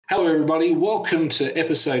Hello, everybody. Welcome to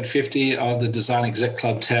episode 50 of the Design Exec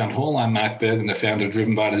Club Town Hall. I'm Mark Bergen, the founder of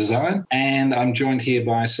Driven by Design, and I'm joined here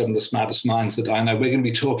by some of the smartest minds that I know. We're going to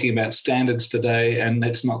be talking about standards today, and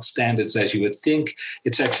it's not standards as you would think.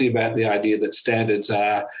 It's actually about the idea that standards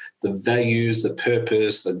are the values, the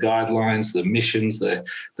purpose, the guidelines, the missions, the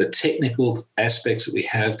technical aspects that we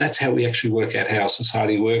have. That's how we actually work out how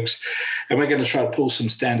society works. And we're going to try to pull some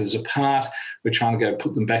standards apart. We're trying to go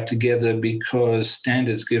put them back together because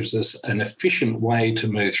standards gives us an efficient way to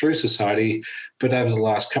move through society. But over the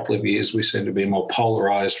last couple of years, we seem to be more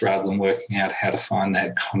polarised rather than working out how to find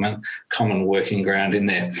that common working ground in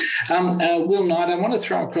there. Will Knight, I want to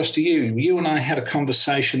throw across to you. You and I had a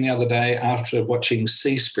conversation the other day after watching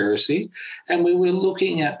Seaspiracy, and we were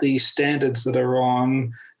looking at the standards that are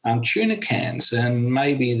on tuna cans, and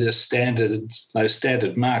maybe those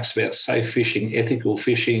standard marks about safe fishing, ethical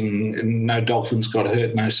fishing, no dolphins got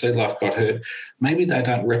hurt, no sea life got hurt. Maybe they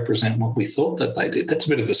don't represent what we thought that they did. That's a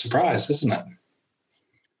bit of a surprise, isn't it?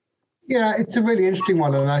 Yeah, it's a really interesting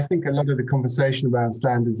one, and I think a lot of the conversation around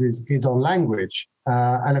standards is on language.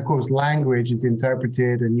 And of course, language is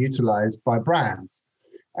interpreted and utilized by brands.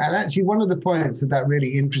 And actually, one of the points that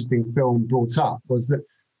really interesting film brought up was that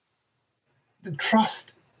the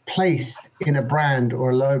trust placed in a brand or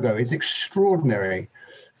a logo is extraordinary.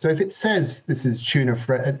 So if it says this is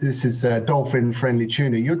dolphin-friendly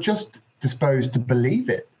tuna, you're just disposed to believe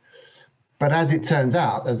it. But as it turns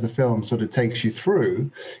out, as the film sort of takes you through,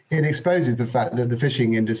 it exposes the fact that the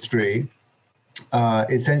fishing industry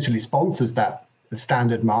essentially sponsors that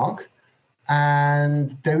standard mark,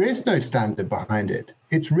 and there is no standard behind it.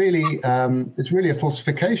 It's really a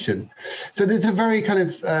falsification. So there's a very kind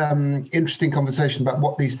of interesting conversation about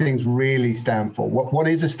what these things really stand for. What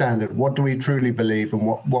is a standard? What do we truly believe? And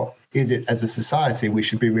what is it as a society we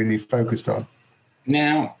should be really focused on?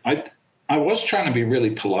 Now, I was trying to be really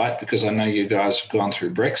polite because I know you guys have gone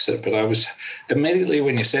through Brexit, but I was immediately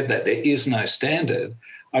when you said that there is no standard,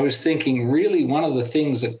 I was thinking really one of the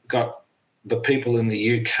things that got the people in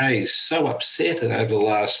the UK so upset over the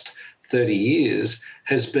last 30 years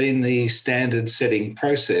has been the standard setting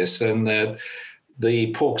process, and that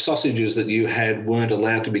the pork sausages that you had weren't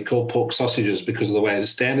allowed to be called pork sausages because of the way the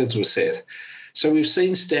standards were set. So we've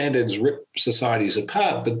seen standards rip societies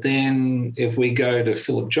apart, but then if we go to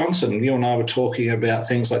Philip Johnson, you and I were talking about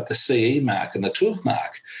things like the CE mark and the TÜV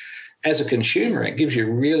mark. As a consumer, it gives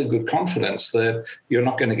you really good confidence that you're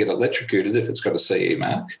not going to get electrocuted if it's got a CE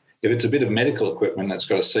mark. If it's a bit of medical equipment that's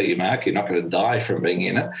got a CE mark, you're not going to die from being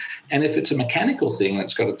in it. And if it's a mechanical thing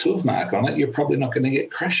that's got a TÜV mark on it, you're probably not going to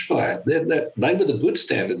get crushed by it. They were the good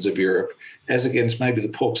standards of Europe, as against maybe the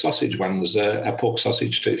pork sausage one was a pork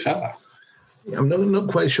sausage too far. I'm not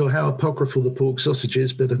quite sure how apocryphal the pork sausage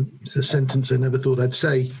is, but it's a sentence I never thought I'd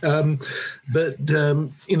say. Certainly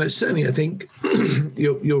I think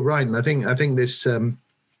you're right. And I think this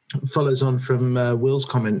follows on from Will's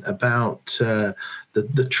comment about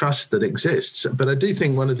the trust that exists. But I do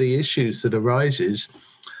think one of the issues that arises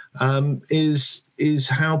is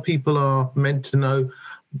how people are meant to know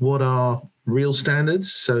what are real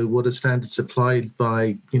standards. So what are standards applied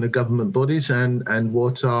by government bodies, and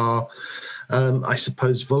what are I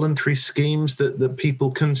suppose voluntary schemes that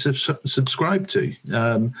people can subscribe to.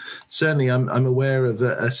 Certainly, I'm aware of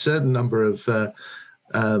a certain number of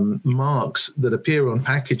marks that appear on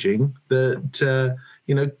packaging that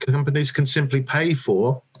companies can simply pay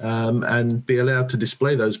for and be allowed to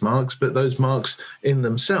display those marks, but those marks in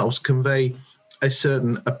themselves convey a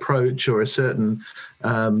certain approach or a certain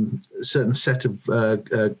set of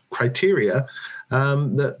criteria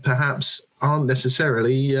that perhaps aren't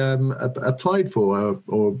necessarily applied for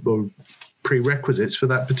or prerequisites for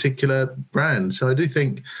that particular brand. So I do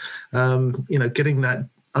think getting that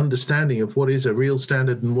understanding of what is a real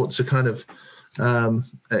standard and what's a kind of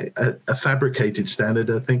a fabricated standard,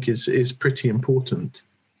 I think is pretty important.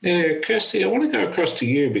 Yeah, Kirsty, I want to go across to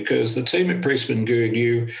you because the team at Priestman Good,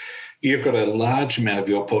 you've got a large amount of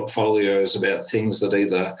your portfolios about things that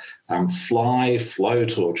either fly,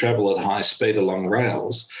 float, or travel at high speed along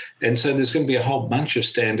rails. And so there's going to be a whole bunch of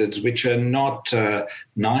standards which are not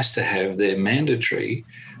nice to have, they're mandatory.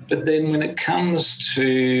 But then when it comes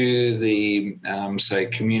to the, say,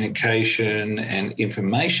 communication and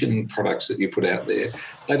information products that you put out there,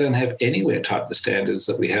 they don't have anywhere type the standards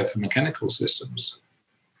that we have for mechanical systems.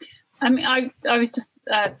 I mean, I was just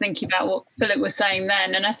thinking about what Philip was saying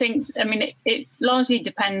then, and I think, it largely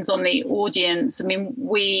depends on the audience. I mean,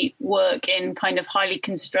 we work in kind of highly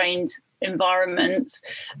constrained environments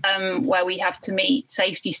where we have to meet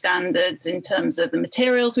safety standards in terms of the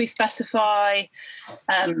materials we specify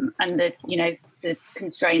and the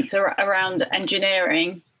constraints around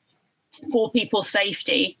engineering. for people's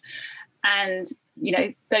safety. And,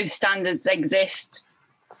 those standards exist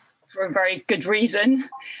for a very good reason.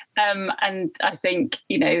 And I think,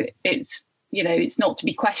 it's not to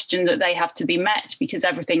be questioned that they have to be met, because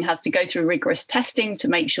everything has to go through rigorous testing to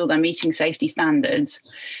make sure they're meeting safety standards.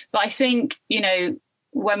 But I think,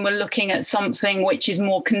 when we're looking at something which is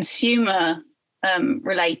more consumer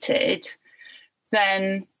related,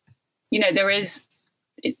 then, there is,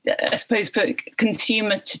 I suppose, for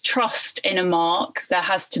consumer to trust in a mark, there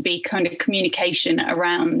has to be kind of communication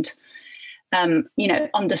around,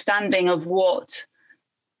 understanding of what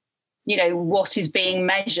is being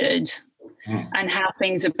measured and how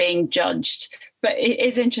things are being judged. But it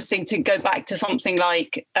is interesting to go back to something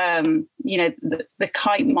like, the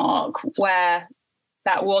kite mark, where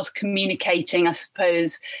that was communicating, I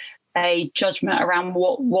suppose, a judgment around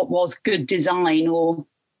what was good design, or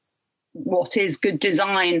what is good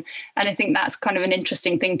design. And I think that's kind of an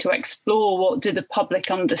interesting thing to explore. What do the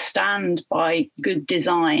public understand by good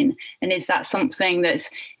design? And is that something that's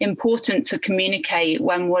important to communicate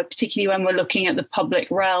particularly when we're looking at the public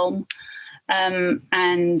realm, and,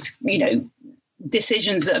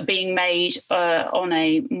 decisions that are being made on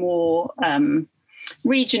a more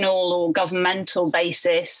regional or governmental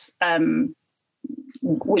basis,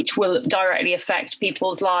 which will directly affect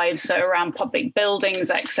people's lives, so around public buildings,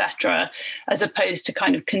 etc., as opposed to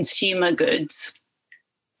kind of consumer goods.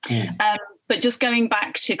 But just going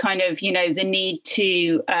back to kind of, the need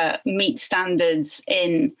to meet standards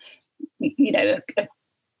in, a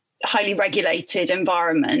highly regulated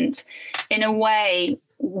environment, in a way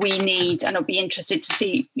we need, and I'll be interested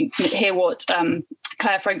to hear what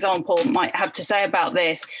Claire, for example, might have to say about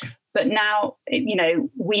this. But now,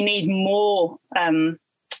 we need more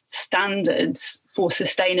standards for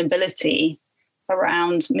sustainability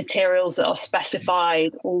around materials that are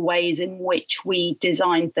specified, or ways in which we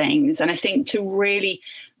design things. And I think to really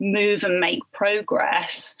move and make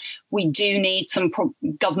progress, we do need some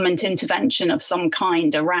government intervention of some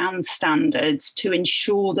kind around standards to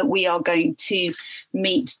ensure that we are going to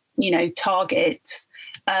meet, targets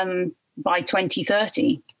by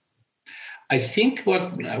 2030. I think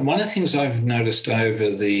one of the things I've noticed over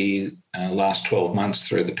the last 12 months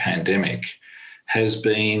through the pandemic has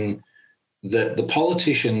been that the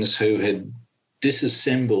politicians who had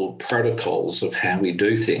disassembled protocols of how we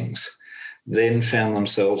do things then found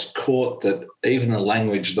themselves caught that even the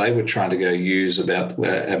language they were trying to go use about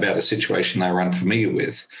a situation they were unfamiliar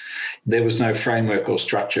with, there was no framework or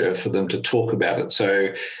structure for them to talk about it.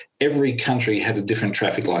 So every country had a different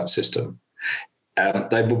traffic light system.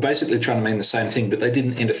 They were basically trying to mean the same thing, but they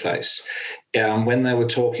didn't interface. When they were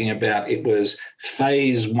talking about it was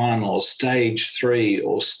phase 1 or stage 3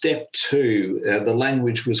 or step 2, the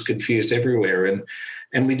language was confused everywhere.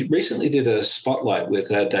 And we recently did a spotlight with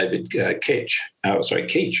David Keach,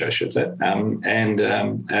 I should say.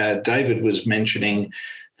 David was mentioning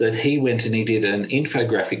that he went and he did an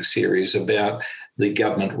infographic series about the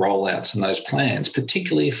government rollouts and those plans,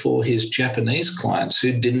 particularly for his Japanese clients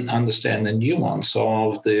who didn't understand the nuance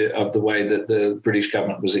of the way that the British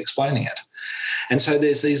government was explaining it. And so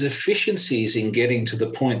there's these efficiencies in getting to the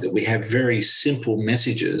point that we have very simple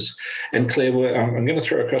messages. And Claire, I'm going to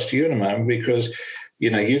throw across to you in a moment, because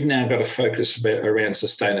you've now got to focus around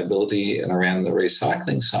sustainability and around the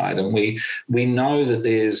recycling side. And we know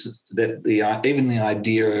that even the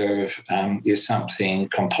idea of is something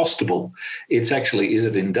compostable. It's actually, is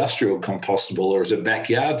it industrial compostable or is it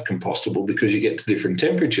backyard compostable, because you get to different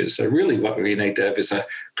temperatures. So really what we need to have is a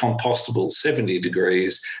compostable 70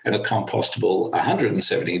 degrees and a compostable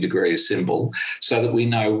 170 degrees symbol, so that we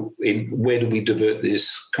know where do we divert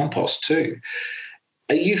this compost to.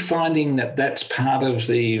 Are you finding that that's part of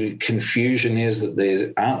the confusion, is that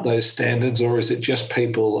there aren't those standards, or is it just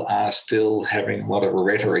people are still having a lot of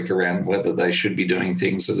rhetoric around whether they should be doing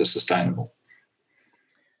things that are sustainable?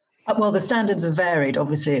 Well, the standards have varied,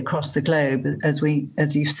 obviously, across the globe, as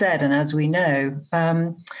you've said, and as we know.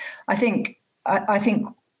 I think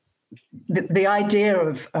the idea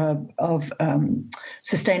of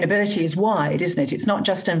sustainability is wide, isn't it? It's not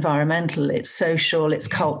just environmental; it's social, it's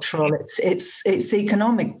cultural, it's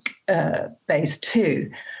economic based too,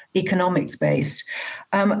 economics based,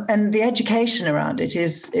 and the education around it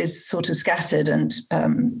is sort of scattered, and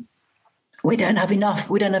we don't have enough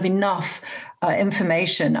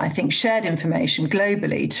information, I think, shared information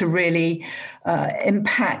globally to really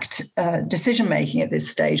impact decision making at this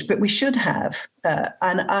stage. But we should have.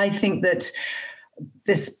 And I think that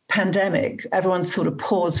this pandemic, everyone's sort of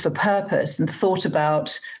paused for purpose and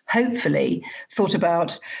hopefully thought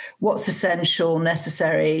about what's essential,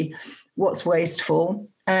 necessary, what's wasteful.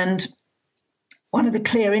 And one of the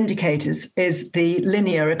clear indicators is the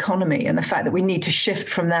linear economy and the fact that we need to shift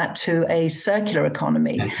from that to a circular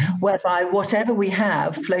economy, whereby whatever we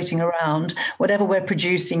have floating around, whatever we're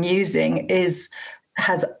producing, using,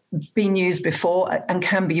 has been used before and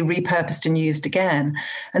can be repurposed and used again.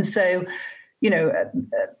 And so,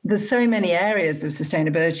 there's so many areas of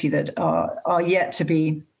sustainability that are yet to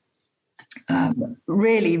be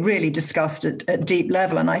really, really discussed at deep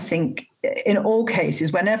level. And I think in all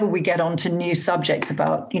cases, whenever we get onto new subjects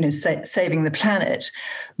about, saving the planet,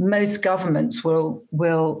 most governments will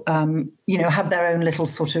have their own little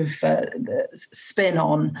sort of spin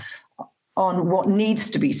on what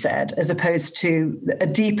needs to be said, as opposed to a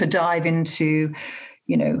deeper dive into,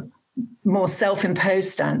 more self-imposed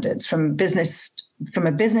standards from a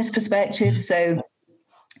business perspective. So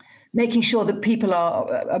making sure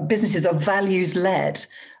that businesses are values led,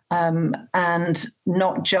 and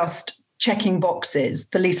not just checking boxes,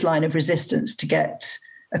 the least line of resistance to get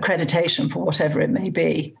accreditation for whatever it may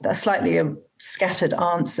be. That's slightly a scattered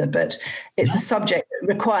answer, but it's a subject that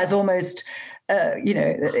requires almost,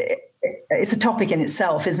 it's a topic in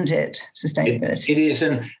itself, isn't it? Sustainability. It is.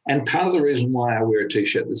 And part of the reason why I wear a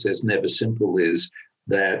T-shirt that says Never Simple is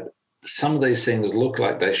that some of these things look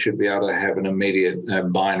like they should be able to have an immediate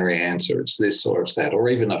binary answer. It's this or it's that, or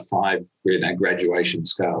even a 5 graduation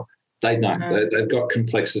scale. They don't. They've got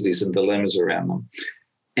complexities and dilemmas around them.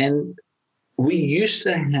 And we used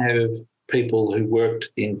to have people who worked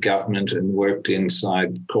in government and worked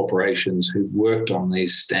inside corporations who worked on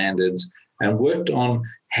these standards and worked on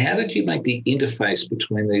how did you make the interface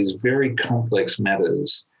between these very complex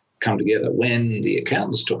matters come together. When the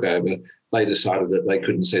accountants took over, they decided that they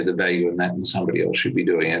couldn't see the value in that and somebody else should be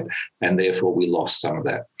doing it, and therefore we lost some of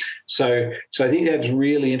that. So I think that's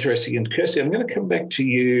really interesting. And Kirsty, I'm going to come back to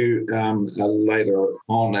you later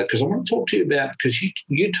on because I want to talk to you about, because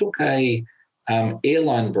you took a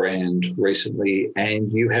airline brand recently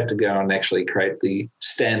and you had to go and actually create the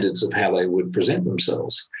standards of how they would present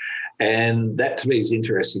themselves. And that to me is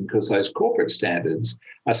interesting because those corporate standards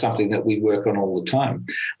are something that we work on all the time.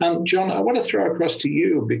 John, I want to throw across to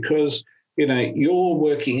you because, you're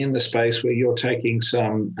working in the space where you're taking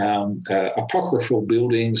some apocryphal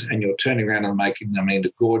buildings and you're turning around and making them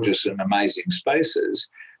into gorgeous and amazing spaces.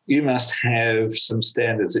 You must have some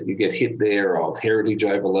standards that you get hit there of heritage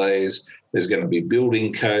overlays. There's going to be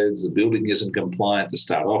building codes. The building isn't compliant to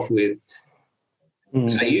start off with.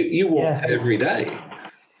 So you walk that every day.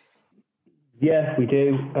 Yeah, we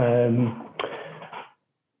do.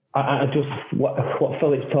 I just what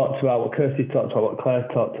Philip talked about, what Kirsty talked about, what Claire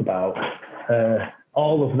talked about,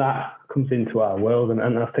 all of that comes into our world,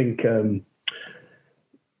 and I think the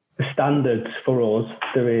standards for us,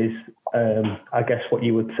 there is, I guess, what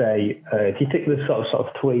you would say, if you take the sort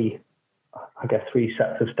of three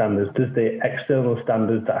sets of standards. There's the external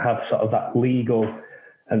standards that have sort of that legal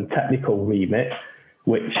and technical remit,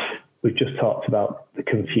 which we've just talked about the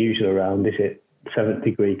confusion around, is it 7th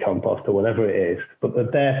degree compost or whatever it is, but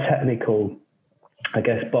they're technical, I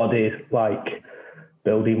guess, bodies like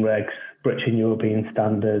building regs, British and European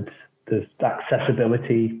standards, there's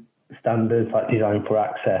accessibility standards like design for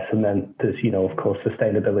access, and then there's, of course,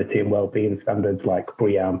 sustainability and wellbeing standards like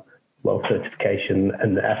BREEAM, WELL certification,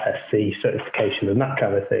 and the FSC certification and that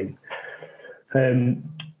kind of thing.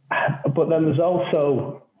 But then there's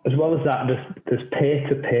also, as well as that, there's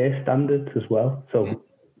peer-to-peer standards as well. So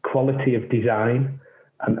quality of design,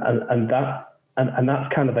 and that's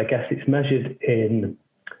kind of, I guess, it's measured in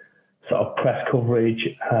sort of press coverage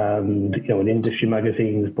and in industry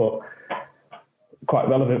magazines, but quite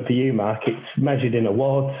relevant for you, Mark. It's measured in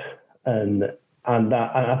awards and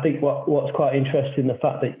I think what's quite interesting, the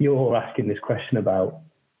fact that you're asking this question about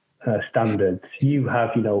standards. You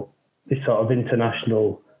have this sort of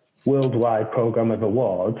international, worldwide program of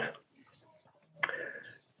awards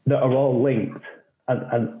that are all linked,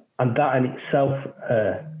 and that in itself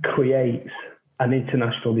creates an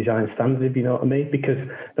international design standard, if you know what I mean. Because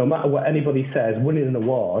no matter what anybody says, winning an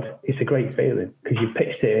award, it's a great feeling because you've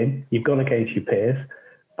pitched it in, you've gone against your peers,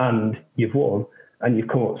 and you've won, and you've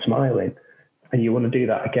come up smiling, and you want to do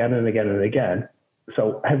that again and again and again.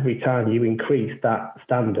 So every time you increase that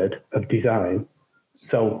standard of design.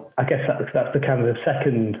 So I guess that's the kind of the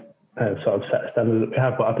second sort of set of standards that we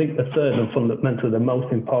have. But I think the third and fundamentally the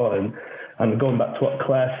most important, and going back to what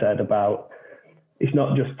Claire said about, it's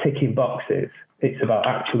not just ticking boxes, it's about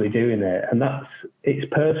actually doing it. And it's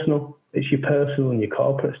personal. It's your personal and your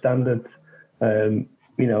corporate standards. There's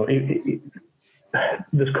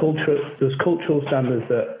cultural standards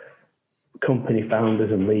that company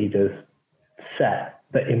founders and leaders set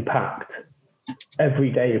that impact every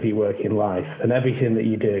day of your working life and everything that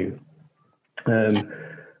you do. And,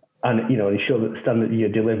 ensure that the standard that you're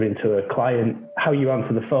delivering to a client, how you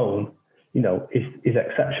answer the phone, is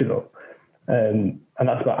exceptional. And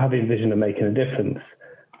that's about having vision and making a difference.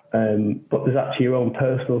 But there's actually your own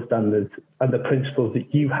personal standards and the principles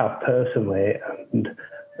that you have personally,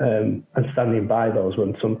 and standing by those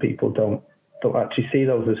when some people don't actually see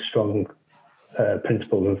those as strong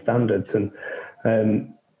principles and standards. And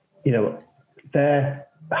they're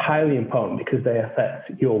highly important because they affect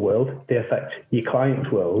your world, they affect your client's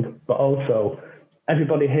world, but also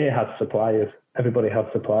everybody here has suppliers. Everybody has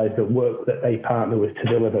suppliers that they partner with to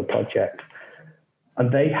deliver projects,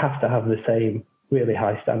 and they have to have the same really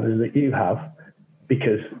high standards that you have,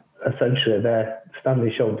 because essentially they're standing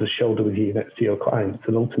shoulder to shoulder with you next to your clients,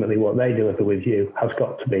 and ultimately what they deliver with you has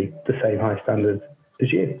got to be the same high standards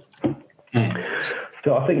as you.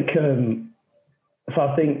 So I think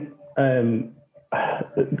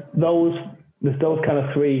there's those kind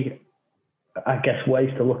of three, I guess,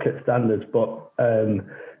 ways to look at standards. But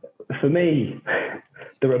for me,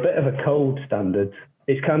 they're a bit of a code standard.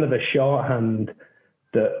 It's kind of a shorthand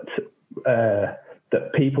that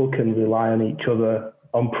people can rely on each other,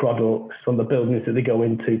 on products, on the buildings that they go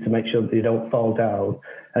into to make sure that they don't fall down.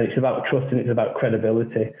 And it's about trust and it's about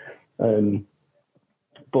credibility.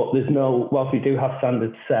 But whilst we do have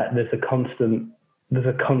standards set, there's a constant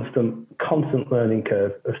learning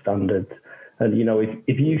curve of standards. And,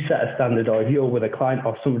 if you set a standard, or if you're with a client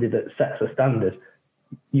or somebody that sets a standard,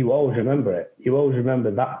 you always remember it. You always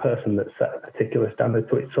remember that person that set a particular standard.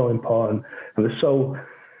 So it's so important. And there's so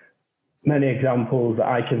many examples that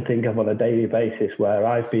I can think of on a daily basis where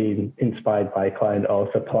I've been inspired by a client or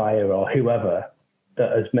supplier or whoever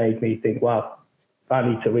that has made me think, wow, I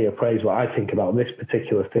need to reappraise what I think about this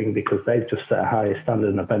particular thing, because they've just set a higher standard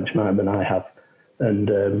and a benchmark than I have. And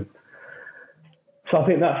so I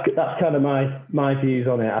think that's kind of my views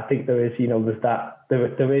on it. I think there is,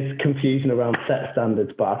 there is confusion around set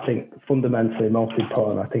standards, but I think fundamentally most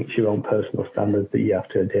important, I think it's your own personal standards that you have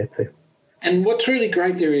to adhere to. And what's really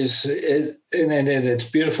great there is and it's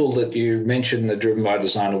beautiful that you mentioned the Driven by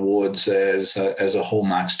Design Awards as a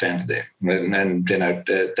hallmark standard there. And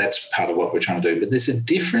that's part of what we're trying to do. But there's a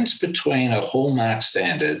difference between a hallmark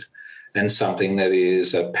standard and something that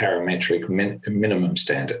is a parametric minimum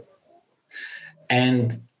standard.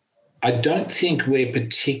 And I don't think we're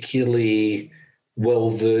particularly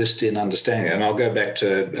well-versed in understanding it. And I'll go back to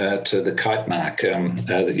the kite mark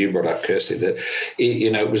that you brought up, Kirsty, that,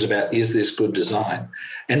 it was about, is this good design?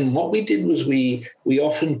 And what we did was we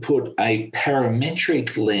often put a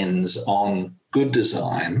parametric lens on good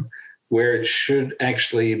design, where it should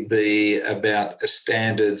actually be about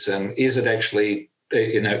standards and is it actually,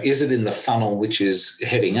 is it in the funnel which is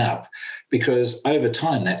heading up? Because over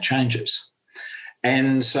time that changes.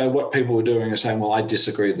 And so what people were doing is saying, well, I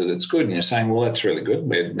disagree that it's good. And you're saying, well, that's really good.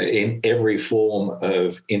 In every form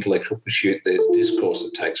of intellectual pursuit, there's discourse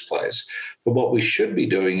that takes place. But what we should be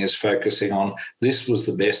doing is focusing on this was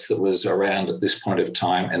the best that was around at this point of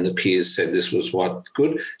time, and the peers said this was what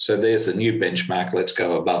good. So there's the new benchmark. Let's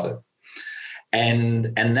go above it.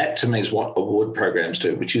 And that to me is what award programs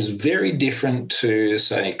do, which is very different to,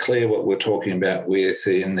 say, Claire, what we're talking about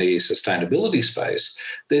within the sustainability space.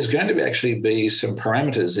 There's going to actually be some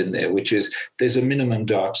parameters in there, which is there's a minimum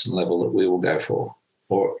dioxin level that we will go for,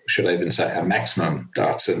 or should I even say a maximum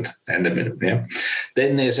dioxin and a minimum. Yeah.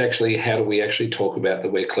 Then there's actually how do we actually talk about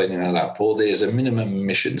that we're cleaning it up, or there's a minimum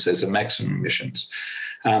emissions, there's a maximum emissions.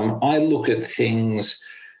 I look at things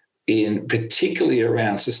in particularly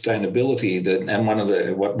around sustainability, and one of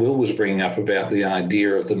what Will was bringing up about the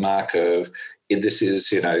idea of the mark of this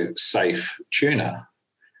is, safe tuna.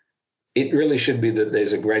 It really should be that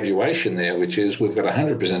there's a graduation there, which is we've got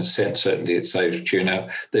 100% certainty it's safe tuna.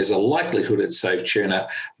 There's a likelihood it's safe tuna.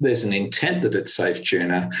 There's an intent that it's safe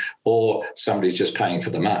tuna, or somebody's just paying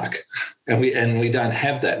for the mark. And we don't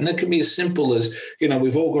have that. And it can be as simple as,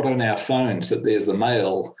 we've all got on our phones that there's the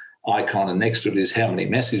mail icon, and next to it is how many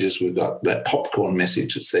messages we've got, that popcorn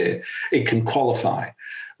message that's there. It can qualify.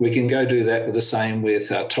 We can go do that with the same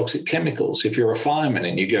with toxic chemicals. If you're a fireman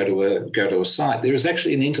and you go to a site, there is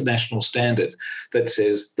actually an international standard that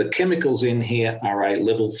says the chemicals in here are a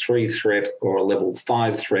level 3 threat or a level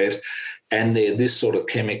 5 threat, and they're this sort of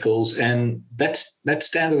chemicals. And that's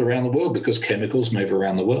standard around the world because chemicals move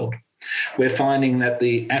around the world. We're finding that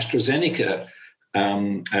the AstraZeneca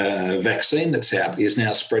vaccine that's out is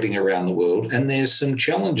now spreading around the world, and there's some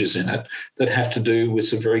challenges in it that have to do with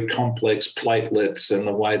some very complex platelets and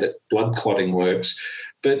the way that blood clotting works.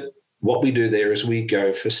 But what we do there is we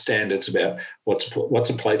go for standards about what's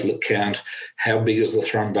a platelet count, how big is the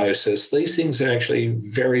thrombosis. These things are actually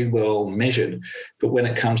very well measured. But when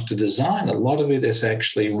it comes to design, a lot of it is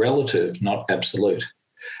actually relative, not absolute.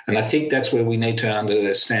 And I think that's where we need to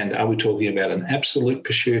understand, are we talking about an absolute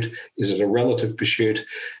pursuit? Is it a relative pursuit?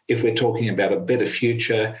 If we're talking about a better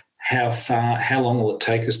future, how long will it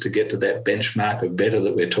take us to get to that benchmark of better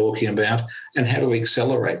that we're talking about? And how do we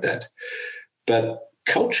accelerate that? But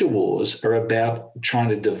culture wars are about trying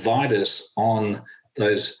to divide us on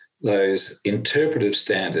those interpretive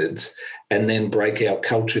standards and then break our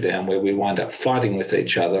culture down where we wind up fighting with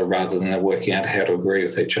each other rather than working out how to agree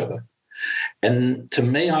with each other. And to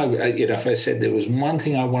me, if I said there was one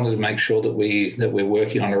thing I wanted to make sure that we're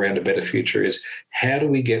working on around a better future is how do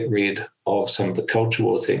we get rid of some of the culture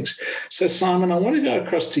war things? So Simon, I want to go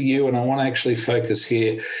across to you, and I want to actually focus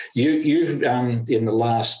here. You've in the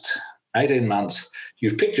last 18 months,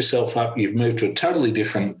 you've picked yourself up, you've moved to a totally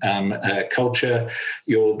different culture.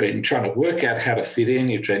 You've been trying to work out how to fit in.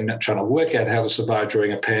 You've been trying to work out how to survive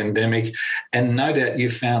during a pandemic. And no doubt you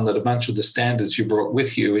found that a bunch of the standards you brought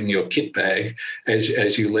with you in your kit bag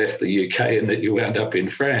as you left the UK and that you wound up in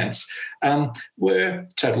France were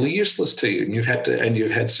totally useless to you. And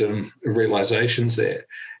you've had some realizations there.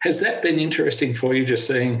 Has that been interesting for you, just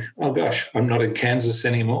saying, oh gosh, I'm not in Kansas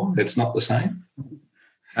anymore? It's not the same?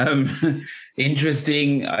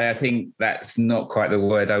 Interesting. I think that's not quite the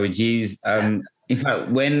word I would use. In fact,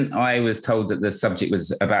 when I was told that the subject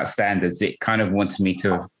was about standards, it kind of wanted me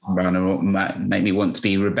to run or make me want to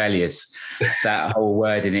be rebellious. That whole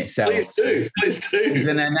word in itself. Please do. It's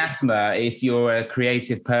an anathema. If you're a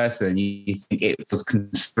creative person, you think it was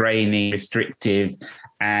constraining, restrictive,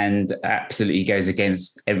 and absolutely goes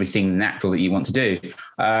against everything natural that you want to do.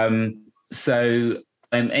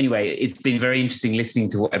 Anyway, it's been very interesting listening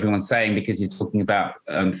to what everyone's saying, because you're talking about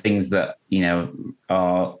things that,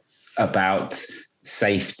 are about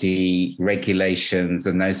safety, regulations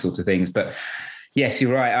and those sorts of things. But yes,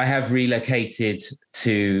 you're right. I have relocated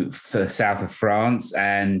to the south of France,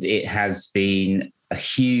 and it has been a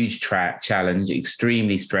huge challenge,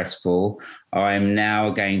 extremely stressful. I'm now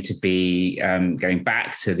going to be going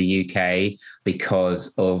back to the UK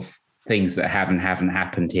because of things that haven't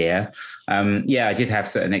happened here. I did have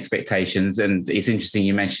certain expectations, and it's interesting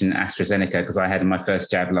you mentioned AstraZeneca, because I had my first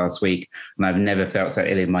jab last week and I've never felt so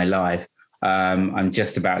ill in my life. I'm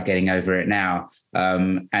just about getting over it now.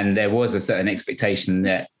 And there was a certain expectation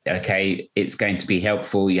that, okay, it's going to be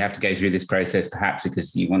helpful. You have to go through this process, perhaps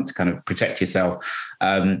because you want to kind of protect yourself.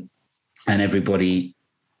 And everybody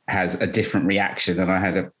has a different reaction. And I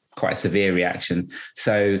had a quite severe reaction.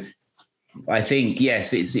 So I think,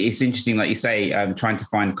 yes, it's interesting, like you say, trying to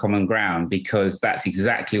find common ground, because that's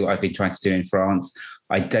exactly what I've been trying to do in France.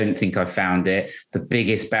 I don't think I've found it. The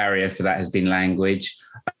biggest barrier for that has been language,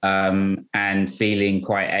 and feeling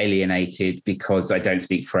quite alienated because I don't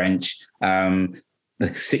speak French. The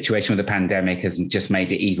situation with the pandemic has just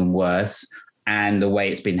made it even worse. And the way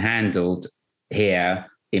it's been handled here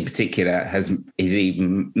in particular has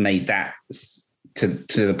even made that to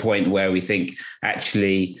the point where we think,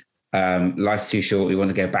 actually, life's too short. We want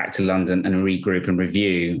to go back to London and regroup and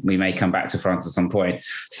review. We may come back to France at some point.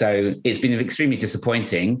 So it's been extremely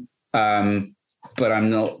disappointing, but I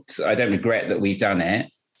don't regret that we've done it.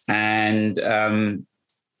 And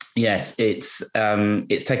yes, it's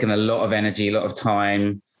taken a lot of energy, a lot of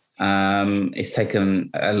time. It's taken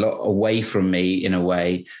a lot away from me in a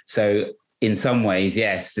way. So in some ways,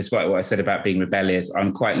 yes, despite what I said about being rebellious,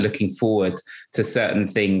 I'm quite looking forward to certain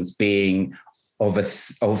things being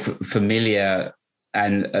of familiar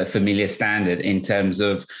and a familiar standard, in terms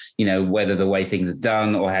of, whether the way things are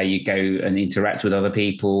done or how you go and interact with other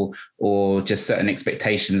people, or just certain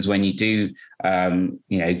expectations when you do,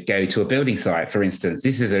 go to a building site, for instance.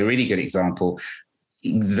 This is a really good example.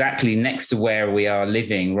 Exactly next to where we are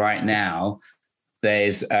living right now, there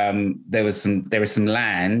is some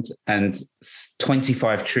land, and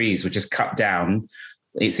 25 trees were just cut down.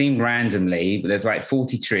 It seemed randomly, but there's like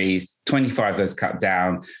 40 trees, 25 of those cut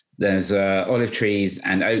down. There's olive trees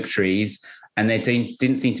and oak trees, and there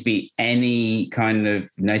didn't seem to be any kind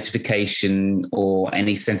of notification or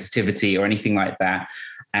any sensitivity or anything like that.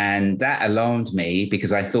 And that alarmed me,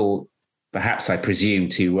 because I thought, perhaps I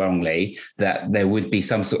presumed too wrongly, that there would be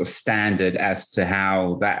some sort of standard as to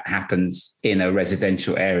how that happens in a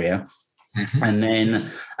residential area. Mm-hmm.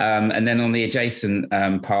 And then on the adjacent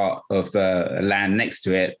part of the land next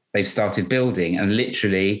to it, they've started building, and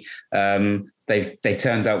literally they they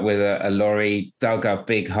turned up with a lorry, dug a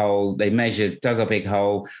big hole. They measured, dug a big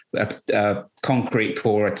hole. A concrete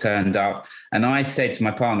pourer turned up, and I said to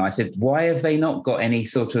my partner, I said, "Why have they not got any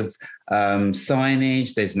sort of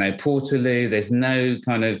signage? There's no portaloo. There's no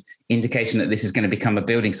kind of indication that this is going to become a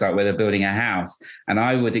building site where they're building a house." And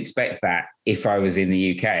I would expect that if I was in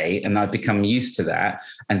the UK, and I've become used to that.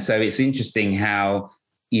 And so it's interesting how,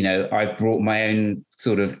 you know, I've brought my own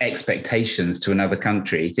sort of expectations to another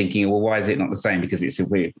country, thinking, well, why is it not the same? Because it's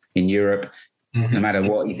in Europe, no matter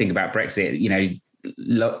what you think about Brexit, you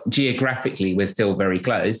know, geographically, we're still very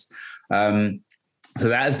close. So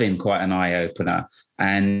that has been quite an eye-opener.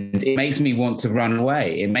 And it makes me want to run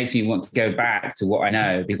away. It makes me want to go back to what I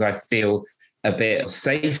know, because I feel a bit of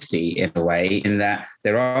safety in a way, in that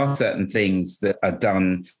there are certain things that are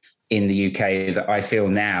done in the UK that I feel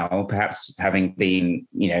now, perhaps having been,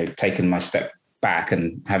 you know, taken my step back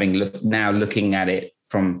and having looking at it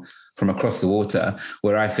from across the water,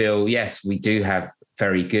 where I feel, yes, we do have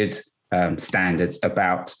very good standards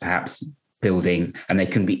about perhaps buildings, and they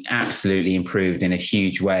can be absolutely improved in a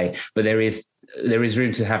huge way. But there is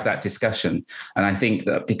room to have that discussion. And I think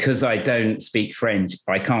that because I don't speak French,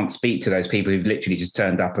 I can't speak to those people who've literally just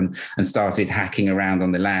turned up and started hacking around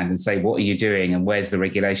on the land and say, what are you doing? And where's the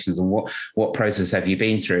regulations? And what process have you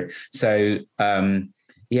been through? So,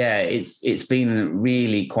 it's been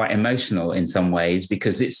really quite emotional in some ways,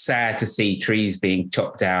 because it's sad to see trees being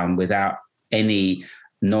chopped down without any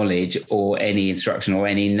knowledge or any instruction or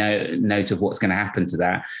any note of what's going to happen to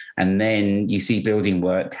that. And then you see building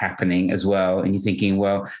work happening as well, and you're thinking,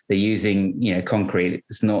 well, they're using, you know, concrete.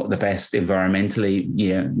 It's not the best environmentally,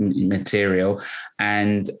 you know, material.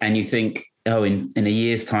 And you think, oh, in a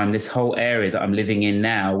year's time, this whole area that I'm living in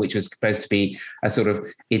now, which was supposed to be a sort of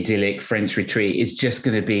idyllic French retreat, is just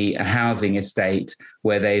going to be a housing estate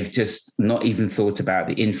where they've just not even thought about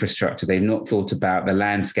the infrastructure. They've not thought about the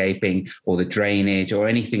landscaping or the drainage or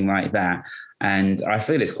anything like that. And I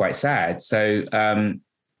feel it's quite sad. So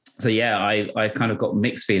I kind of got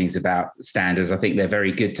mixed feelings about standards. I think they're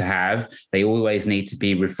very good to have. They always need to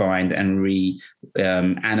be refined and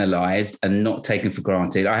analysed and not taken for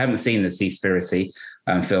granted. I haven't seen the Seaspiracy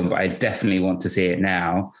film, but I definitely want to see it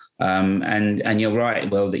now. And you're right,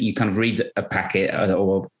 Will, that you kind of read a packet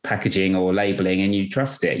or packaging or labelling and you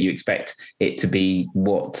trust it. You expect it to be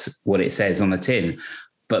what it says on the tin.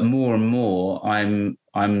 But more and more, I'm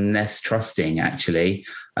less trusting, actually,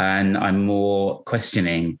 and I'm more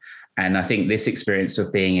questioning. And I think this experience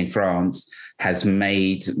of being in France has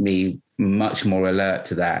made me much more alert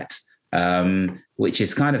to that, which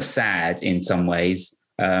is kind of sad in some ways.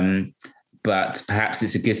 But perhaps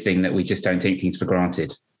it's a good thing that we just don't take things for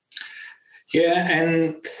granted. Yeah,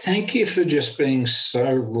 and thank you for just being so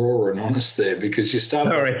raw and honest there, because you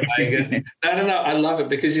started off saying, no, I love it,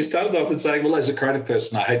 because you started off and saying, well, as a creative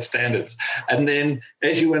person, I hate standards. And then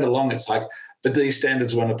as you went along, it's like, but these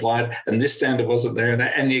standards weren't applied and this standard wasn't there.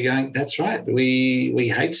 And you're going, that's right. We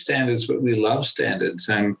hate standards, but we love standards.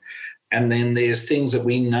 And then there's things that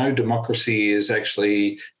we know democracy is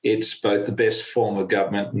actually, it's both the best form of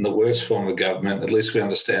government and the worst form of government. At least we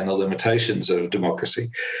understand the limitations of democracy.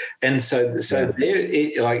 And so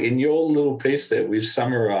there, like in your little piece there, we've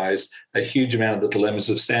summarized a huge amount of the dilemmas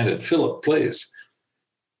of standard. Philip, please.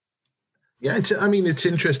 Yeah, it's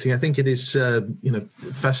interesting. I think it is,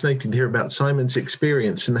 fascinating to hear about Simon's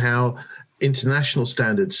experience and how international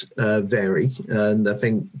standards vary. And I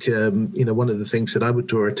think, one of the things that I would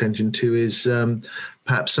draw attention to is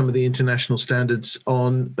perhaps some of the international standards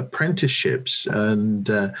on apprenticeships and,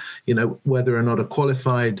 whether or not a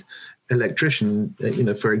qualified electrician,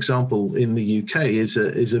 for example, in the UK is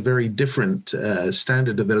a very different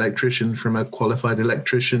standard of electrician from a qualified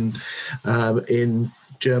electrician in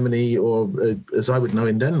Germany or, as I would know,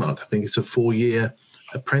 in Denmark. I think it's a 4-year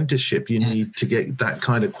apprenticeship you need to get that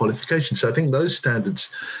kind of qualification. So I think those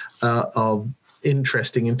standards are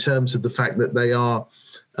interesting in terms of the fact that they are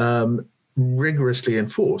rigorously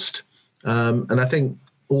enforced. And I think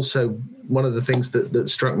also one of the things that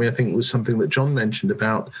struck me, I think, was something that John mentioned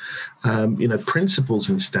about, principles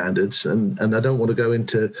and standards. And I don't want to go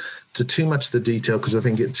into too much of the detail because I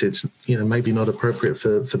think it's maybe not appropriate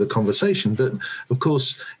for the conversation. But of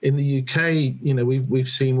course, in the UK, we've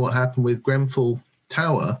seen what happened with Grenfell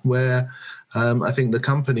Tower, where I think the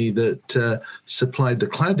company that supplied the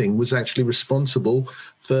cladding was actually responsible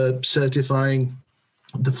for certifying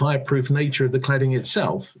the fireproof nature of the cladding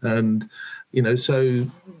itself. And, so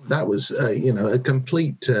that was, a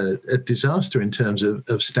complete a disaster in terms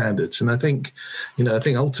of standards. And I think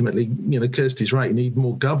ultimately, Kirsty's right, you need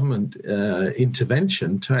more government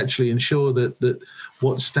intervention to actually ensure that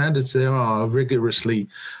what standards there are rigorously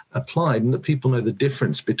applied, and that people know the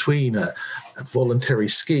difference between a voluntary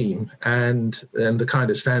scheme and the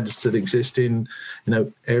kind of standards that exist in,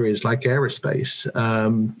 areas like aerospace,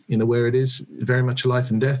 where it is very much a life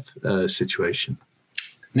and death situation.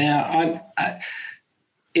 Now, I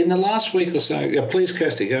in the last week or so, please,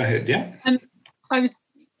 Kirsty, go ahead. Yeah. I was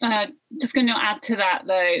just going to add to that,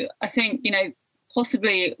 though. I think,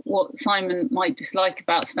 possibly what Simon might dislike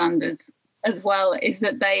about standards as well is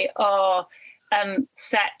that they are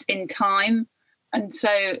set in time. And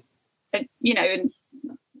so, I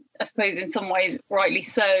suppose in some ways rightly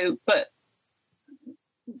so, but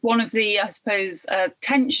one of the,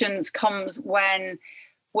 tensions comes when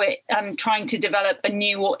we're trying to develop a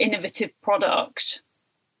new or innovative product.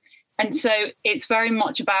 And so it's very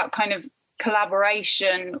much about kind of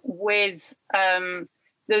collaboration with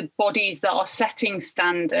the bodies that are setting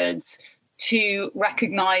standards to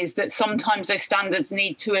recognise that sometimes those standards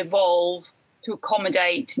need to evolve to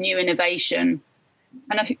accommodate new innovation.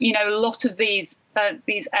 And a lot of these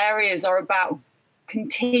areas are about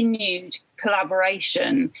continued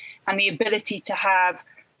collaboration and the ability to have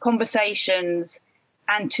conversations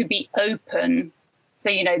and to be open. So,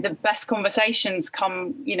 the best conversations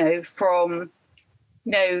come, from,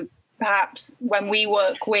 perhaps when we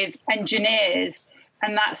work with engineers,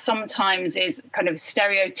 and that sometimes is kind of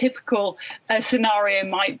stereotypical scenario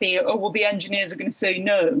might be, the engineers are going to say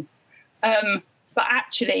no. But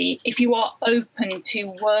actually, if you are open to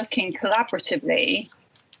working collaboratively,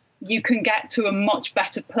 you can get to a much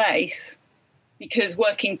better place, because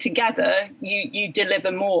working together, you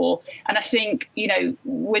deliver more. And I think,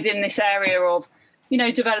 within this area of,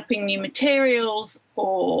 developing new materials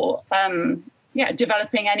or,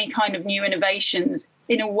 developing any kind of new innovations,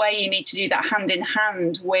 in a way, you need to do that hand in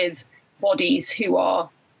hand with bodies who are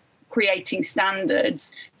creating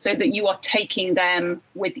standards, so that you are taking them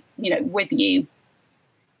with you.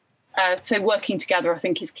 So working together, I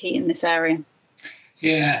think, is key in this area.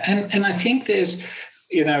 Yeah, and I think there's,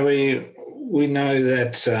 we know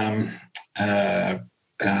that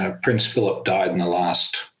Prince Philip died in the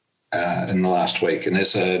last week, and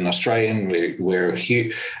as an Australian, we're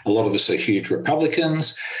a lot of us are huge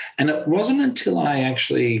Republicans, and it wasn't until I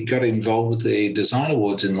actually got involved with the Design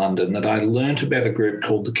Awards in London that I learnt about a group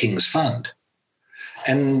called the King's Fund.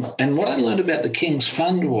 And what I learned about the King's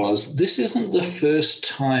Fund was this isn't the first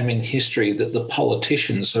time in history that the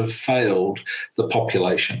politicians have failed the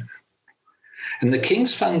population. And the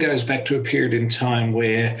King's Fund goes back to a period in time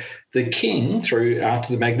where the king,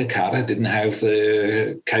 after the Magna Carta, didn't have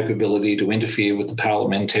the capability to interfere with the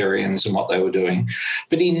parliamentarians and what they were doing.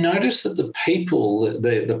 But he noticed that the people,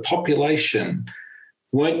 the population,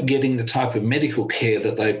 weren't getting the type of medical care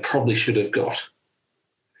that they probably should have got.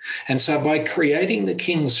 And so by creating the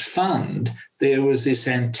King's Fund, there was this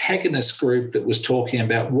antagonist group that was talking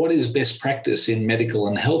about what is best practice in medical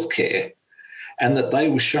and healthcare, and that they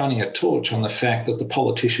were shining a torch on the fact that the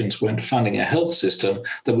politicians weren't funding a health system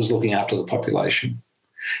that was looking after the population.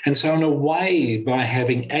 And so in a way, by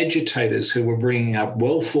having agitators who were bringing up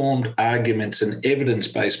well-formed arguments and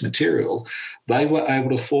evidence-based material, they were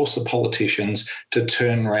able to force the politicians to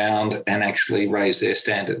turn around and actually raise their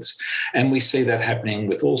standards. And we see that happening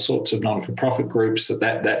with all sorts of non-for-profit groups,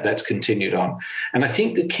 that's continued on. And I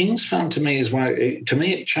think the King's Fund, to me,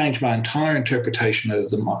 it changed my entire interpretation of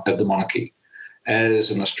the monarchy. As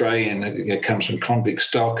an Australian, it comes from convict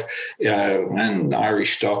stock and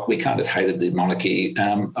Irish stock. We kind of hated the monarchy.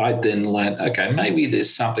 I then learned, okay, maybe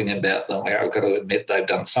there's something about them where I've got to admit they've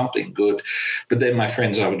done something good. But then my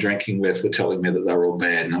friends I was drinking with were telling me that they were all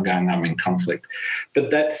bad, and I'm in conflict. But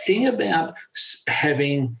that thing about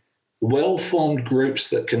having well-formed groups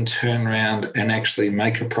that can turn around and actually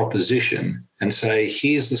make a proposition and say,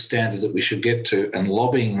 here's the standard that we should get to, and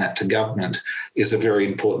lobbying that to government is a very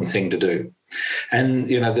important thing to do. And,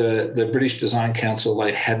 the British Design Council,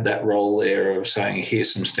 they had that role there of saying,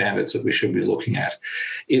 here's some standards that we should be looking at.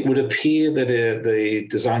 It would appear that the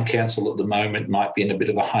Design Council at the moment might be in a bit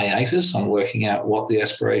of a hiatus on working out what the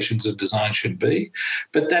aspirations of design should be.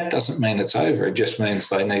 But that doesn't mean it's over. It just means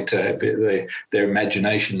they need to, their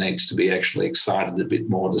imagination needs to be actually excited a bit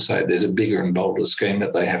more to say there's a bigger and bolder scheme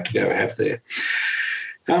that they have to go have there.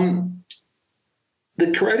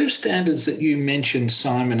 The creative standards that you mentioned,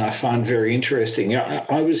 Simon, I find very interesting.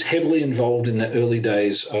 I was heavily involved in the early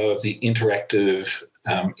days of the interactive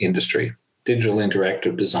industry, digital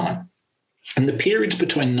interactive design. And the periods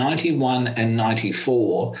between 91 and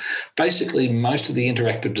 94, basically most of the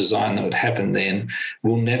interactive design that would happen then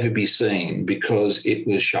will never be seen because it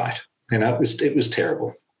was shite. It was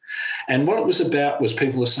terrible. And what it was about was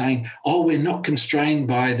people are saying, oh, we're not constrained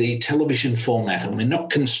by the television format and we're not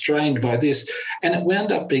constrained by this. And it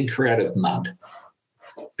wound up being creative mud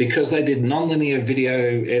because they did non-linear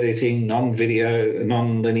video editing,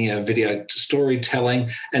 non-linear video storytelling,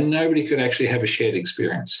 and nobody could actually have a shared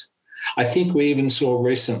experience. I think we even saw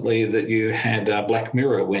recently that you had Black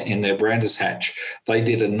Mirror in their Brander's Hatch. They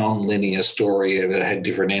did a non-linear story that had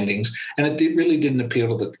different endings, and it really didn't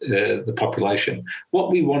appeal to the population. What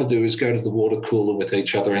we want to do is go to the water cooler with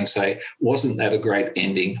each other and say, wasn't that a great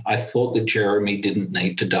ending? I thought that Jeremy didn't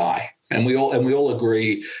need to die. And we all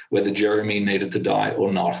agree whether Jeremy needed to die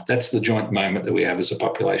or not. That's the joint moment that we have as a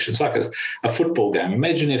population. It's like a football game.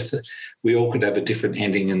 Imagine if we all could have a different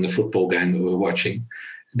ending in the football game that we're watching.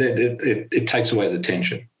 It takes away the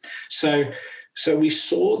tension. So we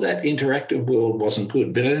saw that interactive world wasn't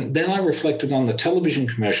good. But then I reflected on the television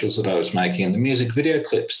commercials that I was making and the music video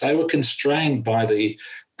clips. They were constrained by the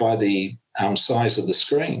size of the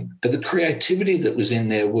screen. But the creativity that was in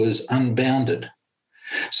there was unbounded.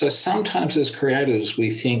 So sometimes as creators, we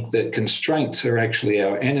think that constraints are actually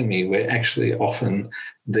our enemy. We're actually often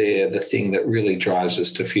they're the thing that really drives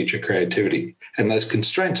us to future creativity. And those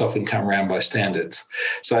constraints often come around by standards.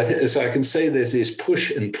 So I can see there's this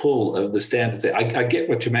push and pull of the standards. I get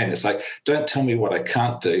what you mean. It's like, don't tell me what I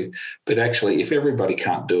can't do. But actually, if everybody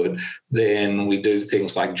can't do it, then we do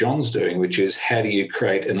things like John's doing, which is how do you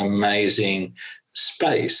create an amazing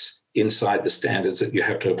space inside the standards that you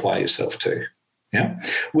have to apply yourself to? Yeah.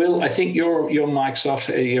 Well, I think your mic's off.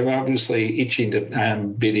 You're obviously itching to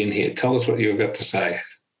bid in here. Tell us what you've got to say.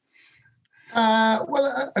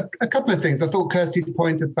 Well, a couple of things. I thought Kirsty's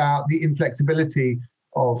point about the inflexibility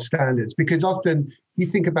of standards, because often you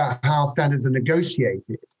think about how standards are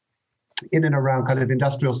negotiated in and around kind of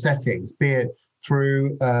industrial settings, be it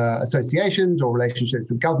through associations or relationships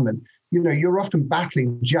with government. You know, you're often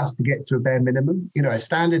battling just to get to a bare minimum. You know, a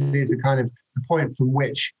standard is a kind of the point from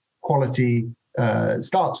which quality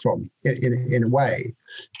starts from in a way,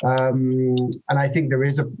 and I think there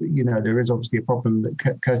is obviously a problem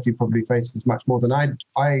that Kirsty probably faces much more than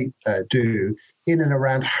I do in and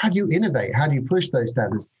around how do you innovate, how do you push those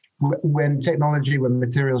standards when technology, when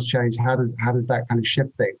materials change, how does that kind of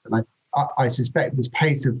shift things? And I suspect this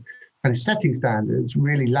pace of kind of setting standards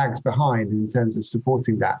really lags behind in terms of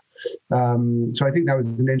supporting that. So I think that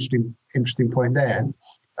was an interesting point there.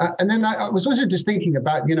 And then I was also just thinking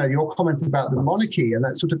about, your comments about the monarchy and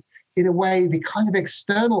that sort of, in a way, the kind of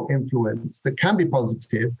external influence that can be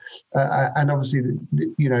positive, and obviously,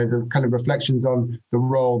 the kind of reflections on the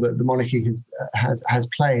role that the monarchy has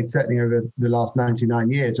played, certainly over the last 99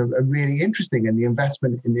 years, are really interesting. And the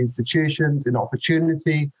investment in institutions, in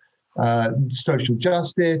opportunity, social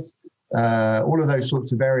justice, all of those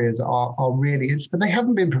sorts of areas are really interesting. But they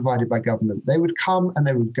haven't been provided by government. They would come and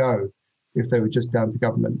they would go if they were just down to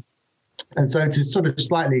government. And so to sort of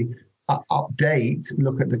slightly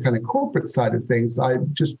look at the kind of corporate side of things,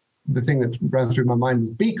 the thing that ran through my mind is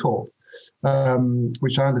B Corp,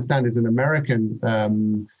 which I understand is an American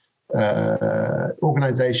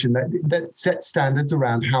organization that sets standards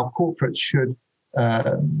around how corporates should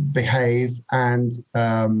behave and,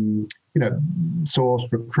 source,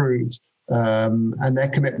 recruit, and their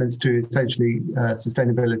commitments to essentially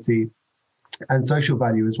sustainability and social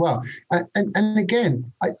value as well. And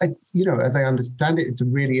again, I as I understand it, it's a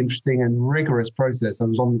really interesting and rigorous process. I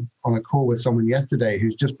was on a call with someone yesterday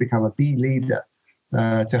who's just become a B leader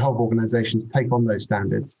to help organizations take on those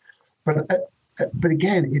standards. But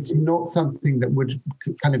again, it's not something that would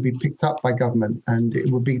kind of be picked up by government, and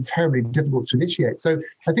it would be terribly difficult to initiate. So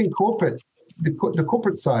I think the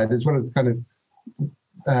corporate side, as well as kind of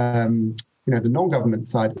the non-government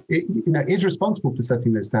side, is responsible for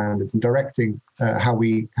setting those standards and directing how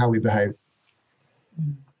we behave.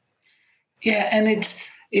 Yeah, and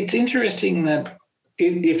it's interesting that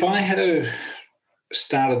if I had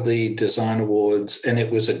started the Design Awards and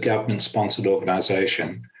it was a government-sponsored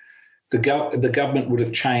organisation, the government would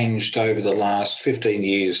have changed over the last 15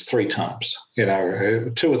 years 3 times,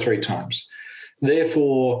 2 or 3 times.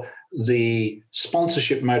 Therefore, the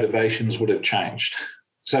sponsorship motivations would have changed.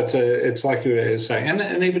 So it's like you were saying,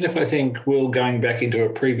 and even if I think, Will, going back into a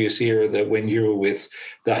previous era, that when you were with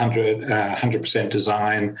the 100%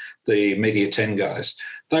 Design, the Media 10 guys,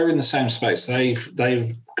 they were in the same space.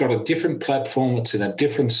 They've got a different platform. It's in a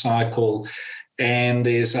different cycle, and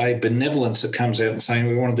there's a benevolence that comes out and saying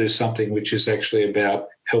we want to do something which is actually about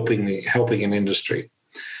helping an industry,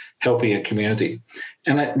 helping a community,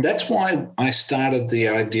 and that's why I started the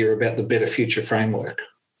idea about the Better Future framework.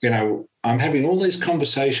 I'm having all these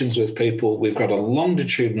conversations with people. We've got a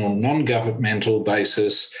longitudinal, non-governmental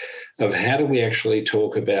basis of how do we actually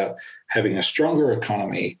talk about having a stronger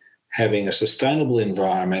economy, having a sustainable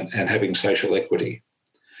environment, and having social equity.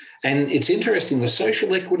 And it's interesting, the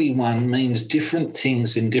social equity one means different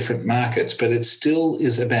things in different markets, but it still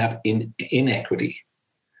is about inequity,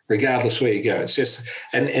 regardless where you go. It's just,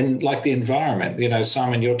 and like the environment, you know,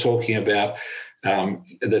 Simon, you're talking about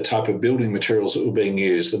the type of building materials that were being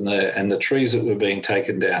used and the trees that were being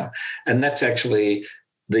taken down. And that's actually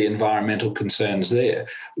the environmental concerns there.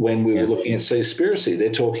 When we were looking at Seaspiracy,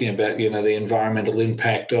 they're talking about, you know, the environmental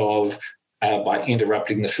impact of by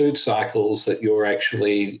interrupting the food cycles, that you're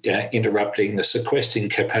actually interrupting the sequestering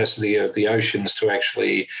capacity of the oceans to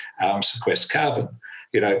actually sequester carbon.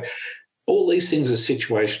 You know, all these things are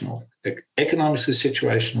situational. Economics is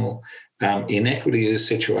situational, inequity is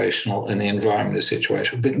situational, and the environment is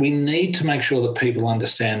situational. But we need to make sure that people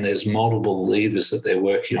understand there's multiple levers that they're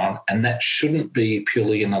working on, and that shouldn't be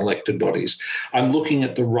purely in elected bodies. I'm looking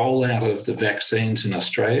at the rollout of the vaccines in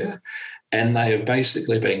Australia, and they have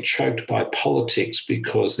basically been choked by politics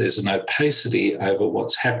because there's an opacity over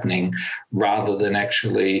what's happening rather than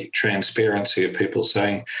actually transparency of people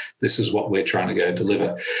saying, this is what we're trying to go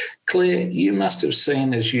deliver. Claire, you must have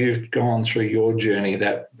seen as you've gone through your journey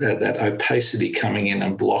that opacity coming in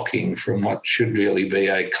and blocking from what should really be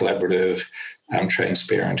a collaborative,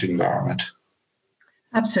 transparent environment.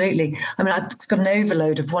 Absolutely. I mean, I've got an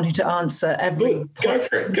overload of wanting to answer every Go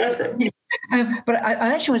for it. But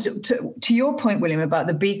I actually wanted to your point, William, about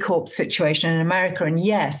the B Corp situation in America. And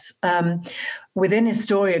yes, within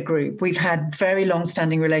Historia Group, we've had very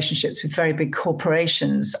long-standing relationships with very big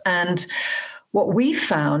corporations. And what we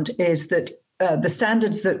found is that the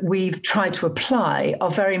standards that we've tried to apply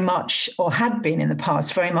are very much, or had been in the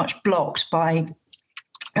past, very much blocked by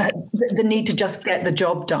the need to just get the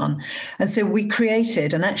job done. And so we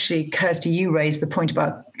created, and actually, Kirsty, you raised the point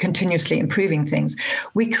about continuously improving things.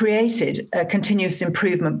 We created a continuous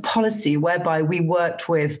improvement policy whereby we worked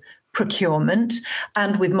with procurement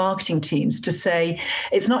and with marketing teams to say,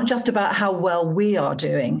 it's not just about how well we are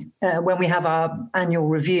doing when we have our annual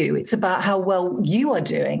review, it's about how well you are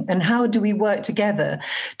doing and how do we work together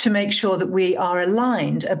to make sure that we are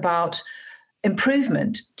aligned about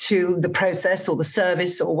improvement to the process or the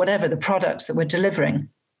service or whatever the products that we're delivering,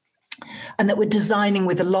 and that we're designing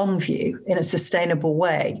with a long view in a sustainable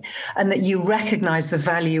way, and that you recognize the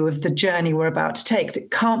value of the journey we're about to take.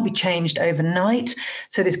 It can't be changed overnight.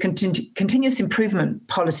 So this continuous improvement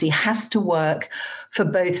policy has to work for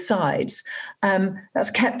both sides.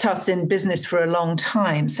 That's kept us in business for a long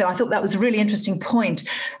time. So I thought that was a really interesting point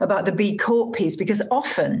about the B Corp piece, because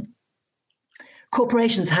often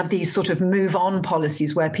corporations have these sort of move on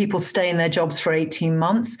policies where people stay in their jobs for 18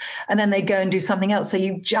 months and then they go and do something else. So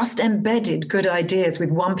you just embedded good ideas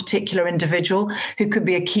with one particular individual who could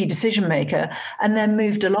be a key decision maker and then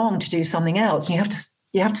moved along to do something else. And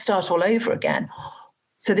you have to start all over again.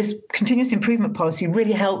 So this continuous improvement policy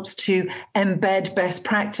really helps to embed best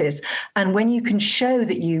practice. And when you can show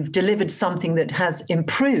that you've delivered something that has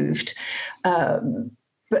improved,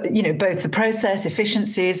 but, you know, both the process,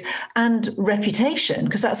 efficiencies, and reputation,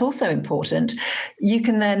 because that's also important, you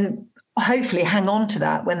can then hopefully hang on to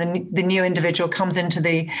that when the new individual comes into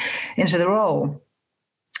the role.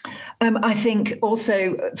 I think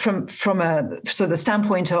also from a sort of the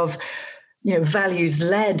standpoint of, you know,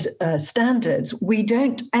 values-led standards, we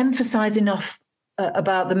don't emphasize enough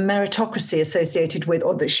about the meritocracy associated with,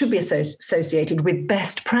 or that should be associated with,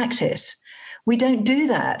 best practice. We don't do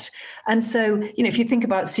that. And so, you know, if you think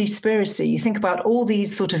about Seaspiracy, you think about all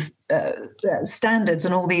these sort of standards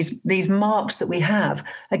and all these marks that we have.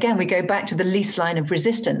 Again, we go back to the least line of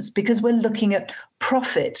resistance because we're looking at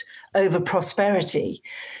profit over prosperity.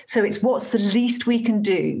 So it's what's the least we can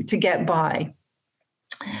do to get by,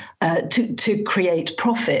 to create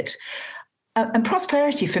profit. And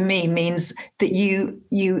prosperity for me means that you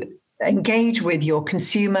engage with your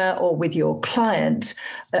consumer or with your client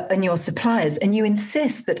and your suppliers, and you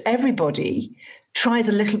insist that everybody tries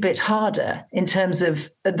a little bit harder in terms of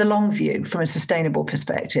the long view from a sustainable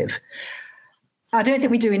perspective. I don't think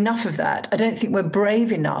we do enough of that. I don't think we're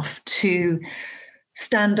brave enough to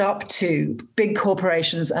stand up to big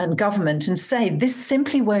corporations and government and say, this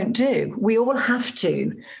simply won't do. We all have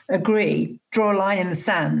to agree, draw a line in the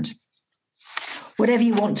sand, whatever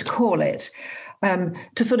you want to call it,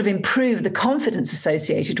 to sort of improve the confidence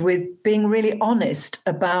associated with being really honest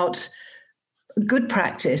about good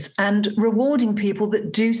practice and rewarding people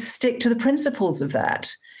that do stick to the principles of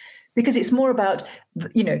that. Because it's more about,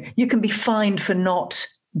 you know, you can be fined for not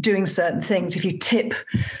doing certain things. If you tip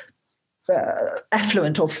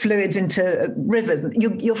effluent or fluids into rivers,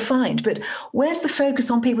 you're fined. But where's the focus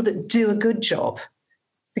on people that do a good job?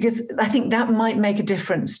 because I think that might make a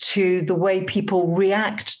difference to the way people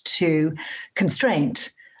react to constraints.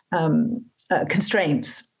 And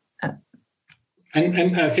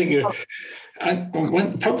I think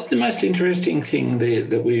probably the most interesting thing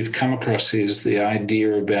that we've come across is the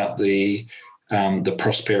idea about the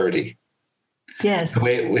prosperity. Yes.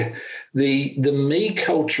 Where the me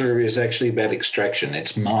culture is actually about extraction.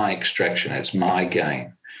 It's my extraction. It's my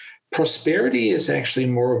gain. Prosperity is actually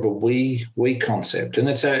more of a we concept,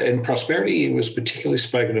 and prosperity was particularly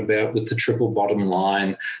spoken about with the triple bottom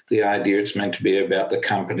line. The idea it's meant to be about the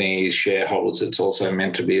company's shareholders. It's also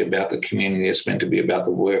meant to be about the community. It's meant to be about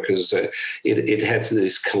the workers. It has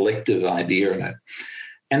this collective idea in it,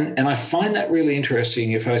 and I find that really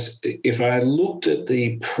interesting. If I looked at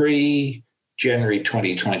the pre-January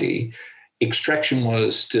 2020, extraction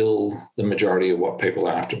was still the majority of what people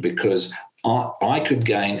are after, because I could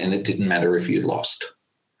gain and it didn't matter if you lost.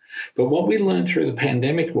 But what we learned through the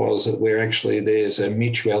pandemic was that there's a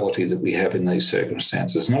mutuality that we have in these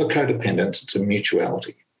circumstances. It's not a codependence, it's a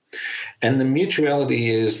mutuality. And the mutuality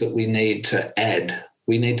is that we need to add.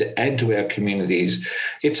 We need to add to our communities.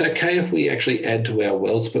 It's okay if we actually add to our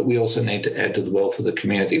wealth, but we also need to add to the wealth of the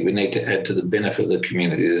community. We need to add to the benefit of the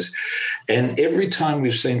communities. And every time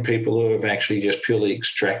we've seen people who have actually just purely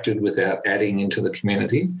extracted without adding into the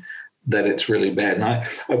community, that it's really bad. And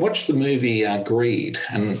I watched the movie Greed,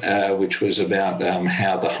 and which was about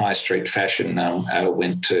how the high street fashion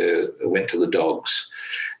went to the dogs.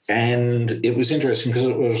 And it was interesting because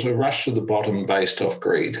it was a rush to the bottom based off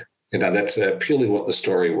greed. That's purely what the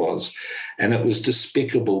story was. And it was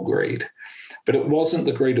despicable greed. But it wasn't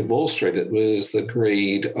the greed of Wall Street. It was the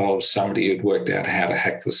greed of somebody who'd worked out how to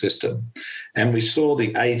hack the system. And we saw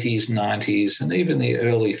the 80s, 90s, and even the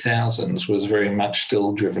early thousands was very much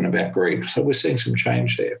still driven about greed. So we're seeing some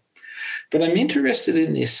change there. But I'm interested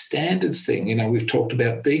in this standards thing. We've talked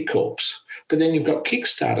about B Corps, but then you've got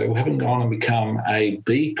Kickstarter, who haven't gone and become a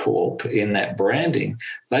B Corp in that branding.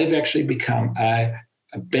 They've actually become a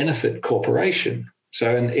benefit corporation.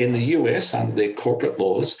 So in the US, under their corporate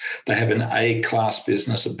laws, they have an A-class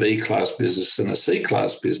business, a B-class business, and a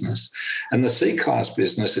C-class business. And the C-class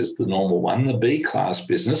business is the normal one. The B-class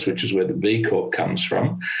business, which is where the B Corp comes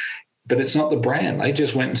from, but it's not the brand. They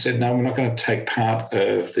just went and said, no, we're not going to take part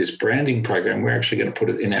of this branding program. We're actually going to put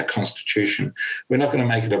it in our constitution. We're not going to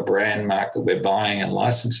make it a brand mark that we're buying and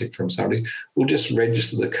licensing from somebody. We'll just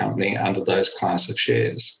register the company under those class of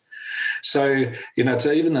shares. So, it's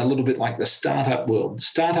even a little bit like the startup world.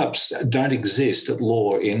 Startups don't exist at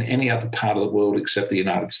law in any other part of the world except the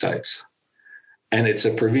United States. And it's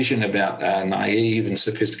a provision about naive and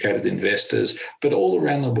sophisticated investors. But all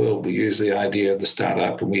around the world, we use the idea of the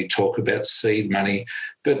startup and we talk about seed money.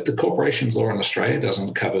 But the corporations law in Australia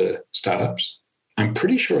doesn't cover startups. I'm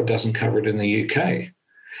pretty sure it doesn't cover it in the UK.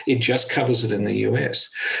 It just covers it in the US.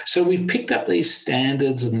 So we've picked up these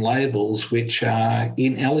standards and labels which are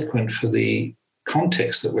ineloquent for the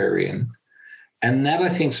context that we're in. And that, I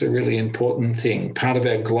think, is a really important thing. Part of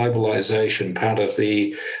our globalization, part of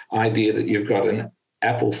the idea that you've got an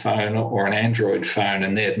Apple phone or an Android phone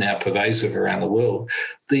and they're now pervasive around the world,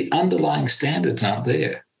 the underlying standards aren't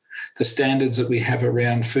there. The standards that we have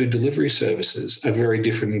around food delivery services are very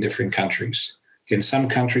different in different countries. In some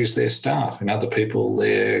countries, they're staff. In other people,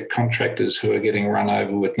 they're contractors who are getting run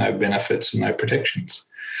over with no benefits and no protections.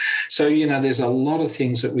 So, there's a lot of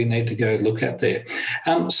things that we need to go look at there.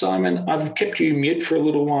 Simon, I've kept you mute for a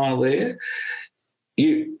little while there.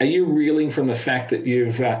 Are you reeling from the fact that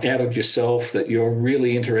you've outed yourself, that you're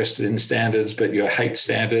really interested in standards, but you hate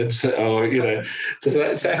standards? Or,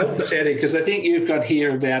 so help us out here, because I think you've got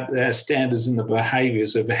here about standards and the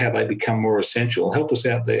behaviours of how they become more essential. Help us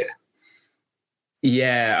out there.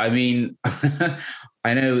 Yeah, I mean,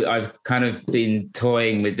 I know I've kind of been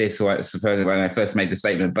toying with this when I first made the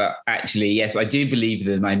statement, but actually, yes, I do believe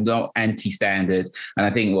them. I'm not anti-standard. And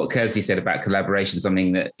I think what Kirsty said about collaboration is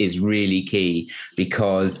something that is really key,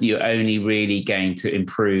 because you're only really going to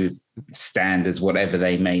improve standards, whatever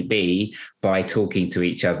they may be, by talking to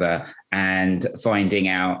each other and finding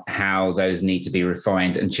out how those need to be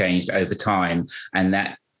refined and changed over time. And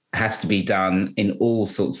that has to be done in all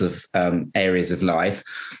sorts of areas of life,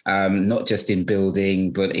 not just in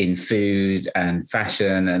building, but in food and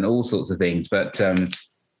fashion and all sorts of things. But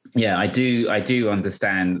Yeah, I do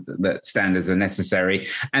understand that standards are necessary.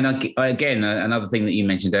 And again, another thing that you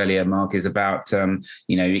mentioned earlier, Mark, is about,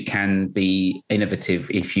 it can be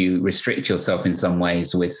innovative if you restrict yourself in some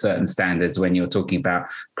ways with certain standards when you're talking about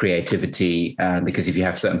creativity, because if you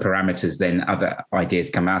have certain parameters, then other ideas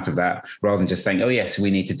come out of that, rather than just saying, oh, yes,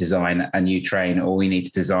 we need to design a new train or we need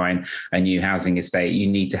to design a new housing estate. You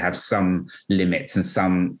need to have some limits and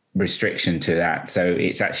some restriction to that. So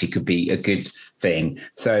it actually could be a good thing.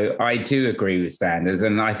 So I do agree with standards.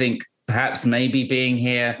 And I think perhaps maybe being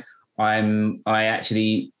here, I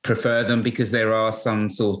actually prefer them because there are some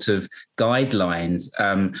sort of guidelines.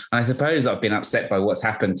 I suppose I've been upset by what's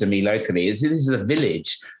happened to me locally. This is a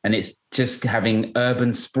village and it's just having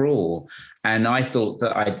urban sprawl. And I thought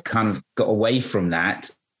that I'd kind of got away from that.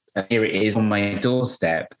 Here it is on my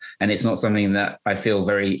doorstep, and it's not something that I feel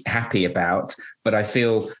very happy about, but I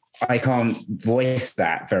feel I can't voice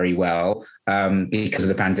that very well because of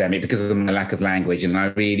the pandemic, because of my lack of language, and I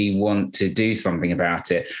really want to do something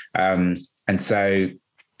about it. And so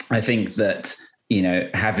I think that,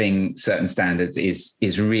 having certain standards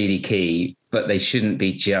is really key, but they shouldn't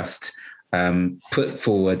be just put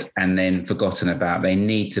forward and then forgotten about. They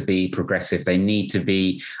need to be progressive. They need to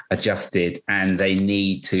be adjusted, and they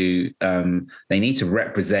need to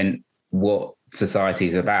represent what society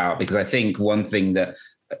is about. Because I think one thing that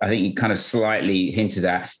I think you kind of slightly hinted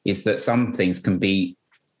at is that some things can be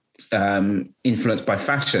influenced by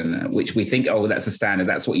fashion, which we think, oh, that's a standard,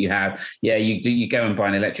 that's what you have. Yeah, you go and buy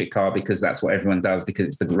an electric car because that's what everyone does, because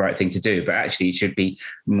it's the right thing to do. But actually, you should be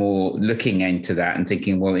more looking into that and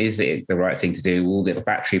thinking, well, is it the right thing to do? All the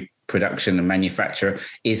battery production and manufacturer,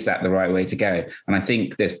 is that the right way to go? And I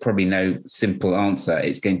think there's probably no simple answer.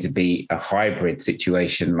 It's going to be a hybrid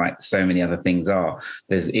situation, like so many other things are.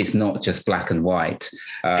 It's not just black and white.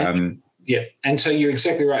 And so you're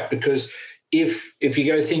exactly right, because if you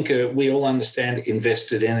go think, we all understand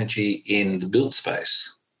invested energy in the built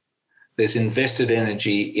space. There's invested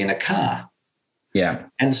energy in a car. Yeah.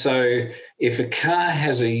 And so if a car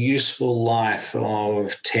has a useful life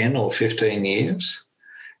of 10 or 15 years,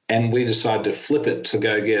 and we decide to flip it to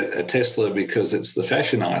go get a Tesla because it's the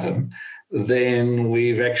fashion item, then we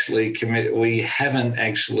haven't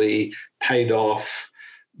actually paid off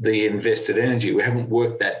the invested energy. We haven't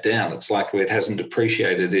worked that down. It's like it hasn't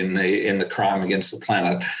depreciated in the crime against the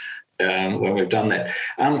planet when we've done that.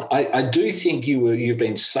 I do think you've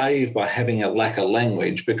been saved by having a lack of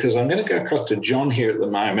language, because I'm going to go across to John here at the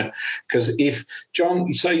moment. Because if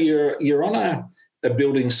John, so you're on a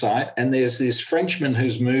building site, and there's this Frenchman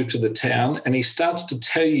who's moved to the town, and he starts to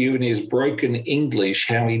tell you in his broken English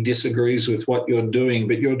how he disagrees with what you're doing,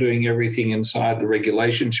 but you're doing everything inside the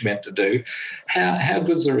regulations you're meant to do. How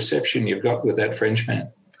good's the reception you've got with that Frenchman?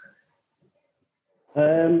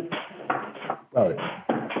 Well,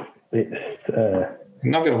 it's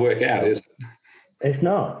not going to work out, is it? It's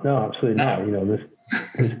not. No, absolutely not.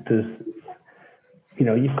 There's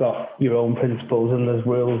you've got your own principles, and there's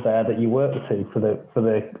rules there that you work to for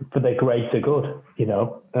the greater good.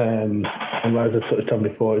 And whereas I sort of told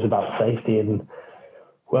before, it's about safety and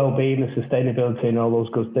well-being and sustainability and all those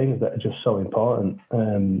good things that are just so important.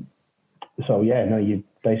 You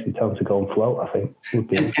basically tell them to go and float, I think.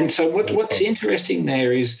 And so what's interesting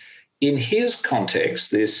there is, in his context,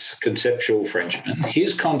 this conceptual Frenchman,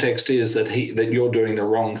 his context is that you're doing the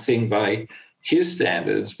wrong thing by his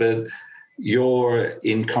standards, but you're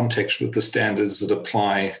in context with the standards that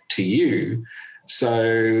apply to you. So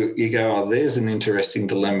you go, oh, there's an interesting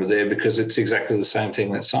dilemma there, because it's exactly the same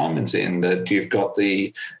thing that Simon's in, that you've got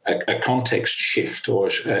a context shift, or,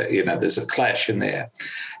 there's a clash in there.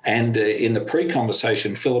 And in the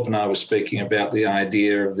pre-conversation, Philip and I were speaking about the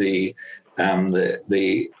idea of the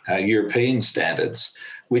European standards,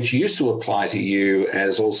 which used to apply to you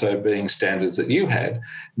as also being standards that you had.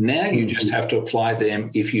 Now you just have to apply them.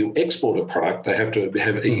 If you export a product, they have to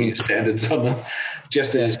have EU standards on them,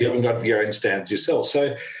 just as you haven't got your own standards yourself.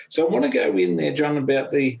 So I want to go in there, John,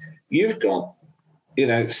 about you've got,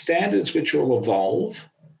 standards which will evolve.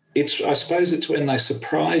 I suppose it's when they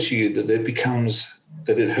surprise you that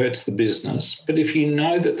it hurts the business. But if you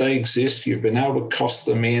know that they exist, you've been able to cost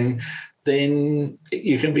them in, then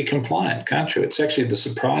you can be compliant, can't you? It's actually the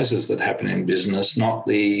surprises that happen in business, not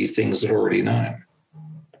the things that are already known.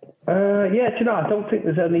 I don't think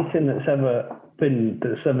there's anything that's ever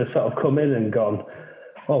sort of come in and gone,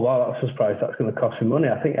 oh, wow, that's a surprise, that's going to cost me money.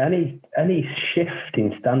 I think any shift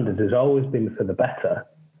in standards has always been for the better,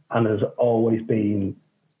 and has always been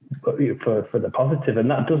for the positive.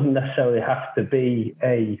 And that doesn't necessarily have to be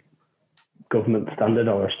a government standard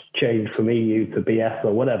or a change from EU to BS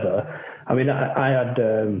or whatever. I mean, I had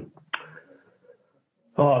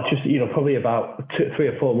Oh, just, probably about 3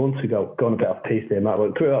 or 4 months ago, going a bit off piece there, Matt,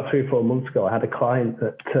 but about 3 or 4 months ago, I had a client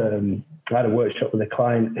that, I had a workshop with a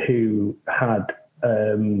client who had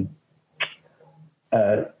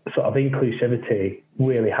sort of inclusivity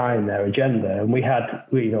really high in their agenda. And we had,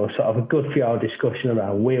 sort of a good few hour discussion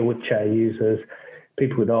around wheelchair users,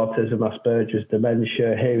 people with autism, Asperger's,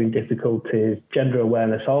 dementia, hearing difficulties, gender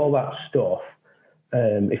awareness, all that stuff.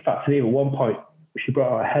 In fact, at even one point, she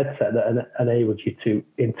brought out a headset that enabled you to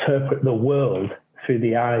interpret the world through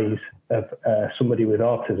the eyes of somebody with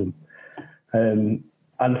autism. And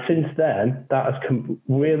since then, that has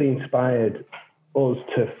really inspired us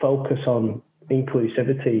to focus on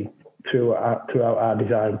inclusivity throughout our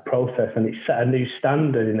design process. And it's set a new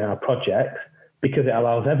standard in our projects because it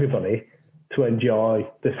allows everybody to enjoy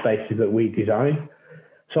the spaces that we design.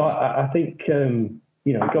 So I think,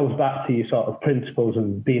 it goes back to your sort of principles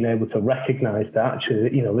and being able to recognize that actually,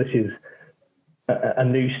 this is a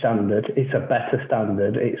new standard. It's a better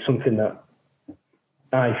standard. It's something that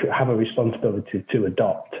I have a responsibility to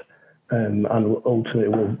adopt, and ultimately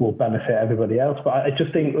will benefit everybody else. But I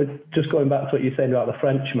just think, just going back to what you're saying about the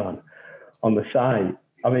Frenchman on the site,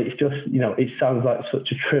 I mean, it's just, it sounds like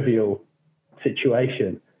such a trivial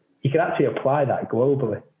situation. You can actually apply that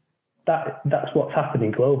globally. That's what's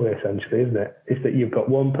happening globally, essentially, isn't it? Is that you've got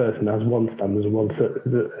one person has one standard and one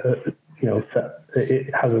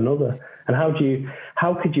it has another. And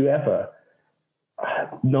how could you ever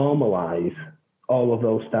normalize all of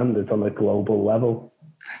those standards on a global level?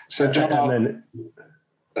 So, John,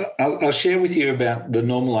 I'll share with you about the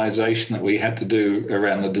normalisation that we had to do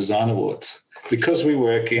around the Design Awards. Because we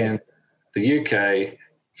work in the UK,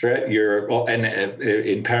 throughout Europe, and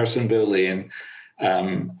in Paris and Berlin,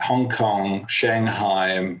 Hong Kong,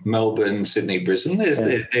 Shanghai, Melbourne, Sydney, Brisbane,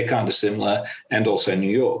 they're kind of similar, and also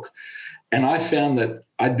New York. And I found that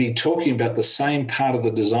I'd be talking about the same part of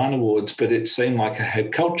the Design Awards, but it seemed like I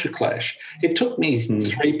had culture clash. It took me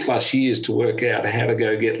 3+ years to work out how to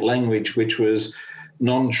go get language which was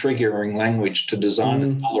non-triggering language to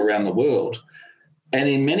designers all around the world. And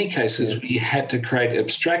in many cases, we had to create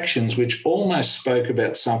abstractions which almost spoke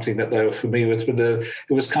about something that they were familiar with, but it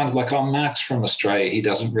was kind of like, Mark's from Australia. He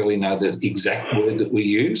doesn't really know the exact word that we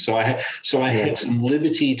use. So I had some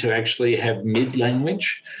liberty to actually have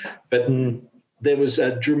mid-language, but there was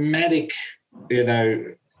a dramatic,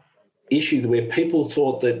 issue where people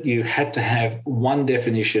thought that you had to have one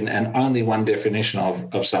definition and only one definition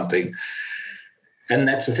of something. And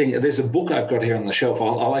that's the thing. There's a book I've got here on the shelf.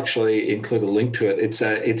 I'll actually include a link to it.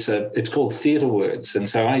 It's called Theatre Words. And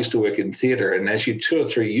so I used to work in theatre, and as you tour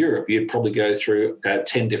through Europe, you'd probably go through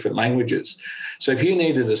 10 different languages. So if you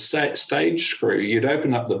needed a stage screw, you'd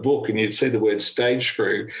open up the book and you'd see the word stage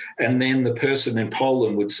screw, and then the person in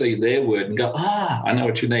Poland would see their word and go, I know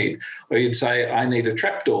what you need. Or you'd say, I need a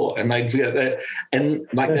trapdoor, and they'd get that. And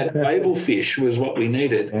like that Babel fish was what we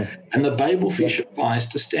needed. And the Babel fish applies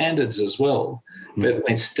to standards as well. But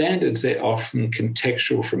when standards, they're often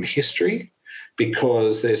contextual from history,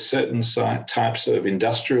 because there's certain types of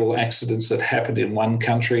industrial accidents that happen in one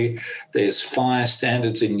country. There's fire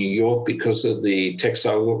standards in New York because of the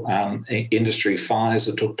textile industry fires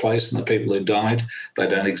that took place and the people who died. They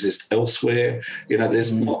don't exist elsewhere.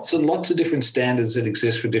 There's lots and lots of different standards that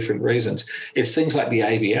exist for different reasons. It's things like the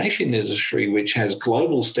aviation industry, which has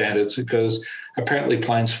global standards because apparently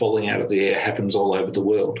planes falling out of the air happens all over the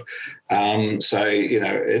world. Not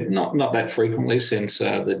that frequently since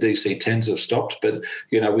the DC-10s have stopped, but,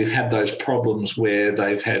 we've had those problems where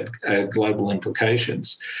they've had global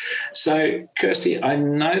implications. So, Kirsty, I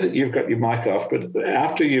know that you've got your mic off, but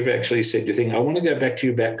after you've actually said your thing, I want to go back to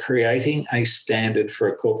you about creating a standard for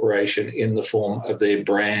a corporation in the form of their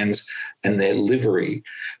brands and their livery,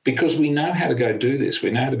 because we know how to go do this.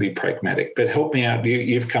 We know how to be pragmatic, but help me out.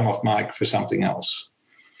 You've come off mic for something else.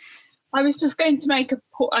 I was just going to make a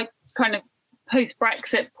kind of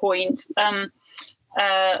post-Brexit point,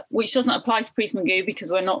 which doesn't apply to Priest Magoo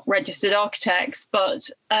because we're not registered architects, but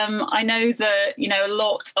I know that, a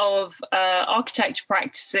lot of architecture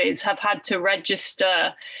practices have had to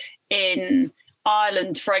register in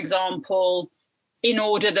Ireland, for example, in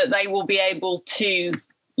order that they will be able to,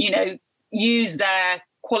 use their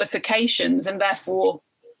qualifications and therefore,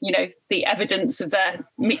 the evidence of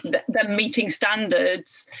them meeting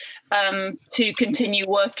standards to continue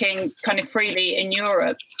working kind of freely in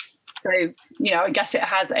Europe. So, I guess it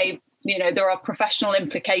has there are professional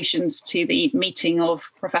implications to the meeting of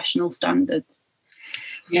professional standards.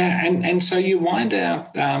 Yeah, and so you wind out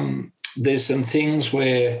there's some things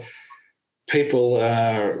where people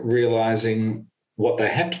are realising what they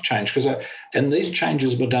have to change, and these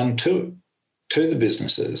changes were done to to the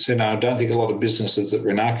businesses. I don't think a lot of businesses that were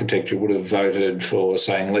in architecture would have voted for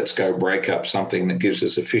saying, let's go break up something that gives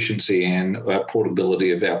us efficiency and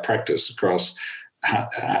portability of our practice across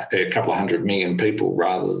a couple of 100 million people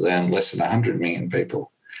rather than less than 100 million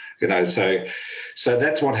people. So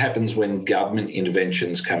that's what happens when government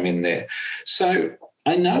interventions come in there. So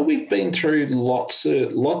I know we've been through lots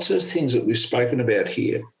of things that we've spoken about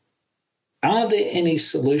here. Are there any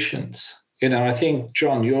solutions? I think,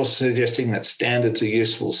 John, you're suggesting that standards are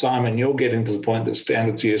useful. Simon, you're getting to the point that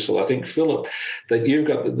standards are useful. I think, Philip, that you've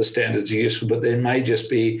got that the standards are useful, but there may just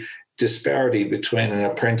be disparity between an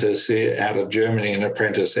apprentice out of Germany and an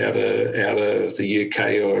apprentice out of the UK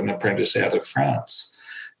or an apprentice out of France.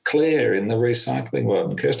 Claire, in the recycling world,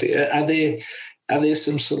 and Kirsty, are there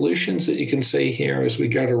some solutions that you can see here as we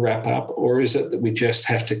go to wrap up, or is it that we just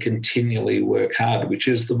have to continually work hard, which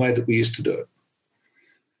is the way that we used to do it?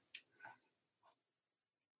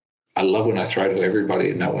 I love when I throw to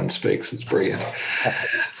everybody and no one speaks. It's brilliant.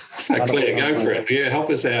 So Claire, go for it. Yeah, help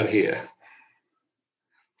us out here.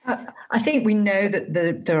 I think we know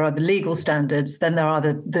that there are the legal standards, then there are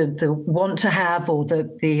the want to have or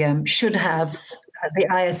the should haves, the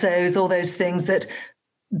ISOs, all those things that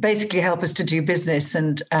basically help us to do business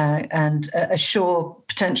and assure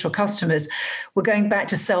potential customers. We're going back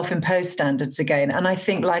to self-imposed standards again. And I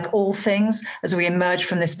think, like all things, as we emerge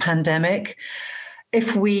from this pandemic,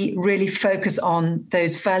 if we really focus on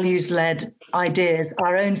those values-led ideas,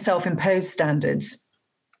 our own self-imposed standards,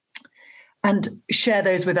 and share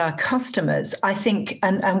those with our customers, I think,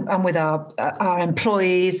 and with our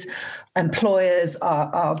employees, employers,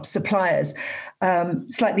 our suppliers,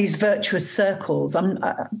 it's like these virtuous circles. I'm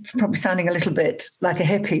probably sounding a little bit like a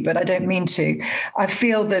hippie, but I don't mean to. I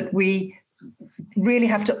feel that we really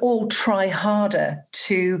have to all try harder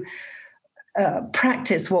to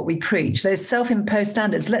practice what we preach, those self-imposed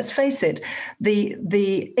standards. Let's face it,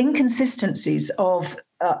 the inconsistencies of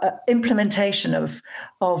implementation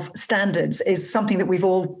of standards is something that we've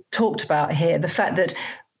all talked about here. The fact that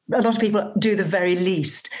a lot of people do the very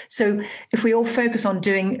least. So if we all focus on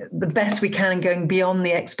doing the best we can and going beyond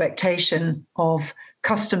the expectation of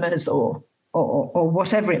customers or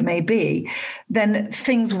whatever it may be, then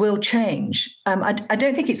things will change. I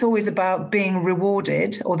don't think it's always about being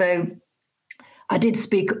rewarded, although I did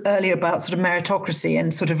speak earlier about sort of meritocracy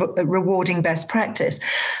and sort of rewarding best practice.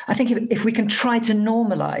 I think if we can try to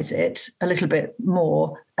normalize it a little bit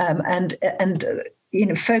more and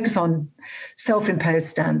focus on self-imposed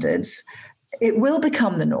standards, it will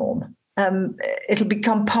become the norm. It'll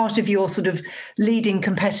become part of your sort of leading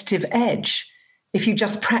competitive edge if you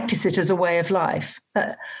just practice it as a way of life.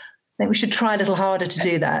 I think we should try a little harder to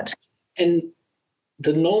do that. And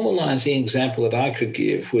the normalizing example that I could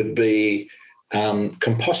give would be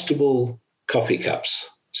compostable coffee cups,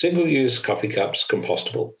 single-use coffee cups,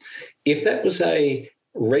 compostable. If that was a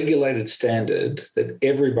regulated standard that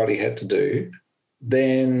everybody had to do,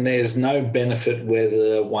 then there's no benefit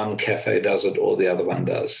whether one cafe does it or the other one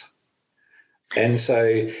does. And so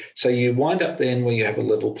you wind up then where you have a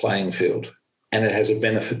level playing field and it has a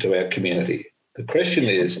benefit to our community. The question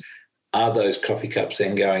is, are those coffee cups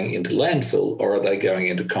then going into landfill or are they going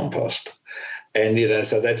into compost? And,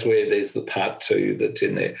 so that's where there's the part two that's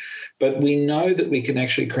in there. But we know that we can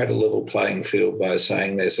actually create a level playing field by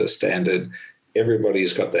saying there's a standard.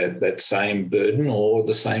 Everybody's got that same burden or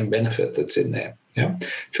the same benefit that's in there. Yeah,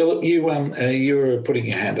 Philip, you were putting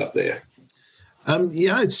your hand up there.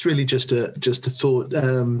 It's really just a thought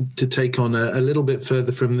to take on a little bit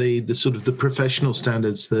further from the sort of the professional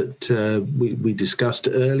standards that we discussed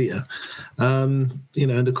earlier. And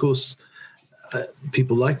of course,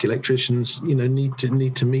 people like electricians, need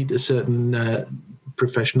to meet a certain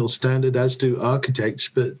professional standard, as do architects.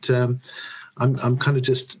 But I'm kind of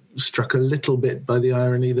just struck a little bit by the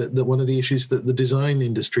irony that one of the issues that the design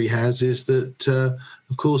industry has is that,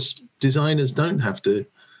 of course, designers don't have to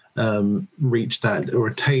reach that or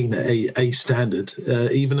attain a standard,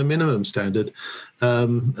 even a minimum standard.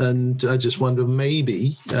 And I just wonder,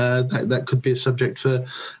 maybe that could be a subject for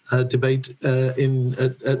debate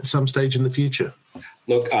at some stage in the future.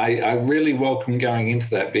 Look, I really welcome going into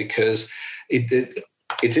that because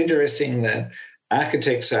it's interesting that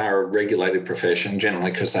architects are a regulated profession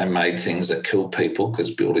generally because they made things that killed people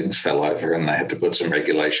because buildings fell over and they had to put some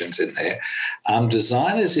regulations in there.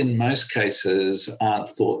 Designers in most cases aren't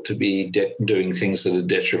thought to be doing things that are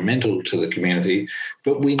detrimental to the community,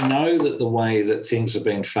 but we know that the way that things have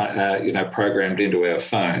been programmed into our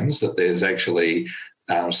phones, that there's actually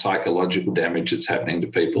psychological damage that's happening to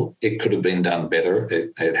people. It could have been done better.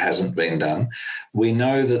 It hasn't been done. We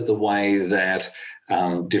know that the way that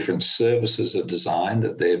different services are designed,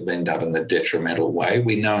 that they've been done in a detrimental way.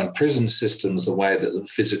 We know in prison systems, the way that the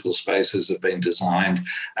physical spaces have been designed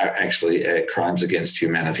are actually crimes against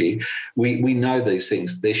humanity. We know these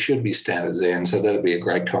things. There should be standards there, and so that'll be a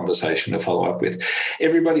great conversation to follow up with.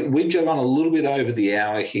 Everybody, we've gone a little bit over the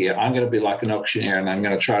hour here. I'm going to be like an auctioneer, and I'm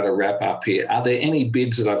going to try to wrap up here. Are there any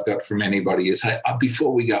bids that I've got from anybody? You say,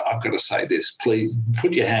 before we go, I've got to say this. Please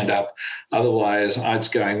put your hand up. Otherwise, it's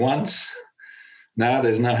going once. No,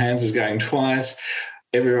 there's no hands. It's going twice.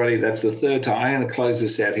 Everybody, that's the third time. I'm going to close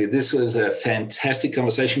this out here. This was a fantastic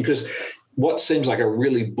conversation, because what seems like a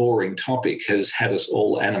really boring topic has had us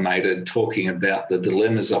all animated talking about the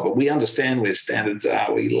dilemmas of it. We understand where standards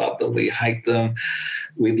are. We love them. We hate them.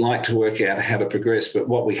 We'd like to work out how to progress, but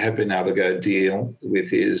what we have been able to go deal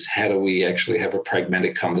with is how do we actually have a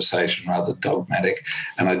pragmatic conversation rather than dogmatic.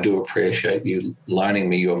 And I do appreciate you loaning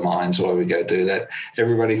me your minds while we go do that.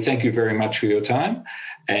 Everybody, thank you very much for your time.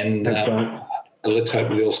 And let's hope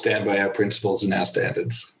we all stand by our principles and our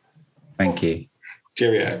standards. Thank you.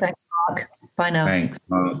 Cheerio. Thanks, Mark. Bye now. Thanks,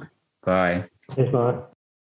 Mark. Bye. Cheers, Mark.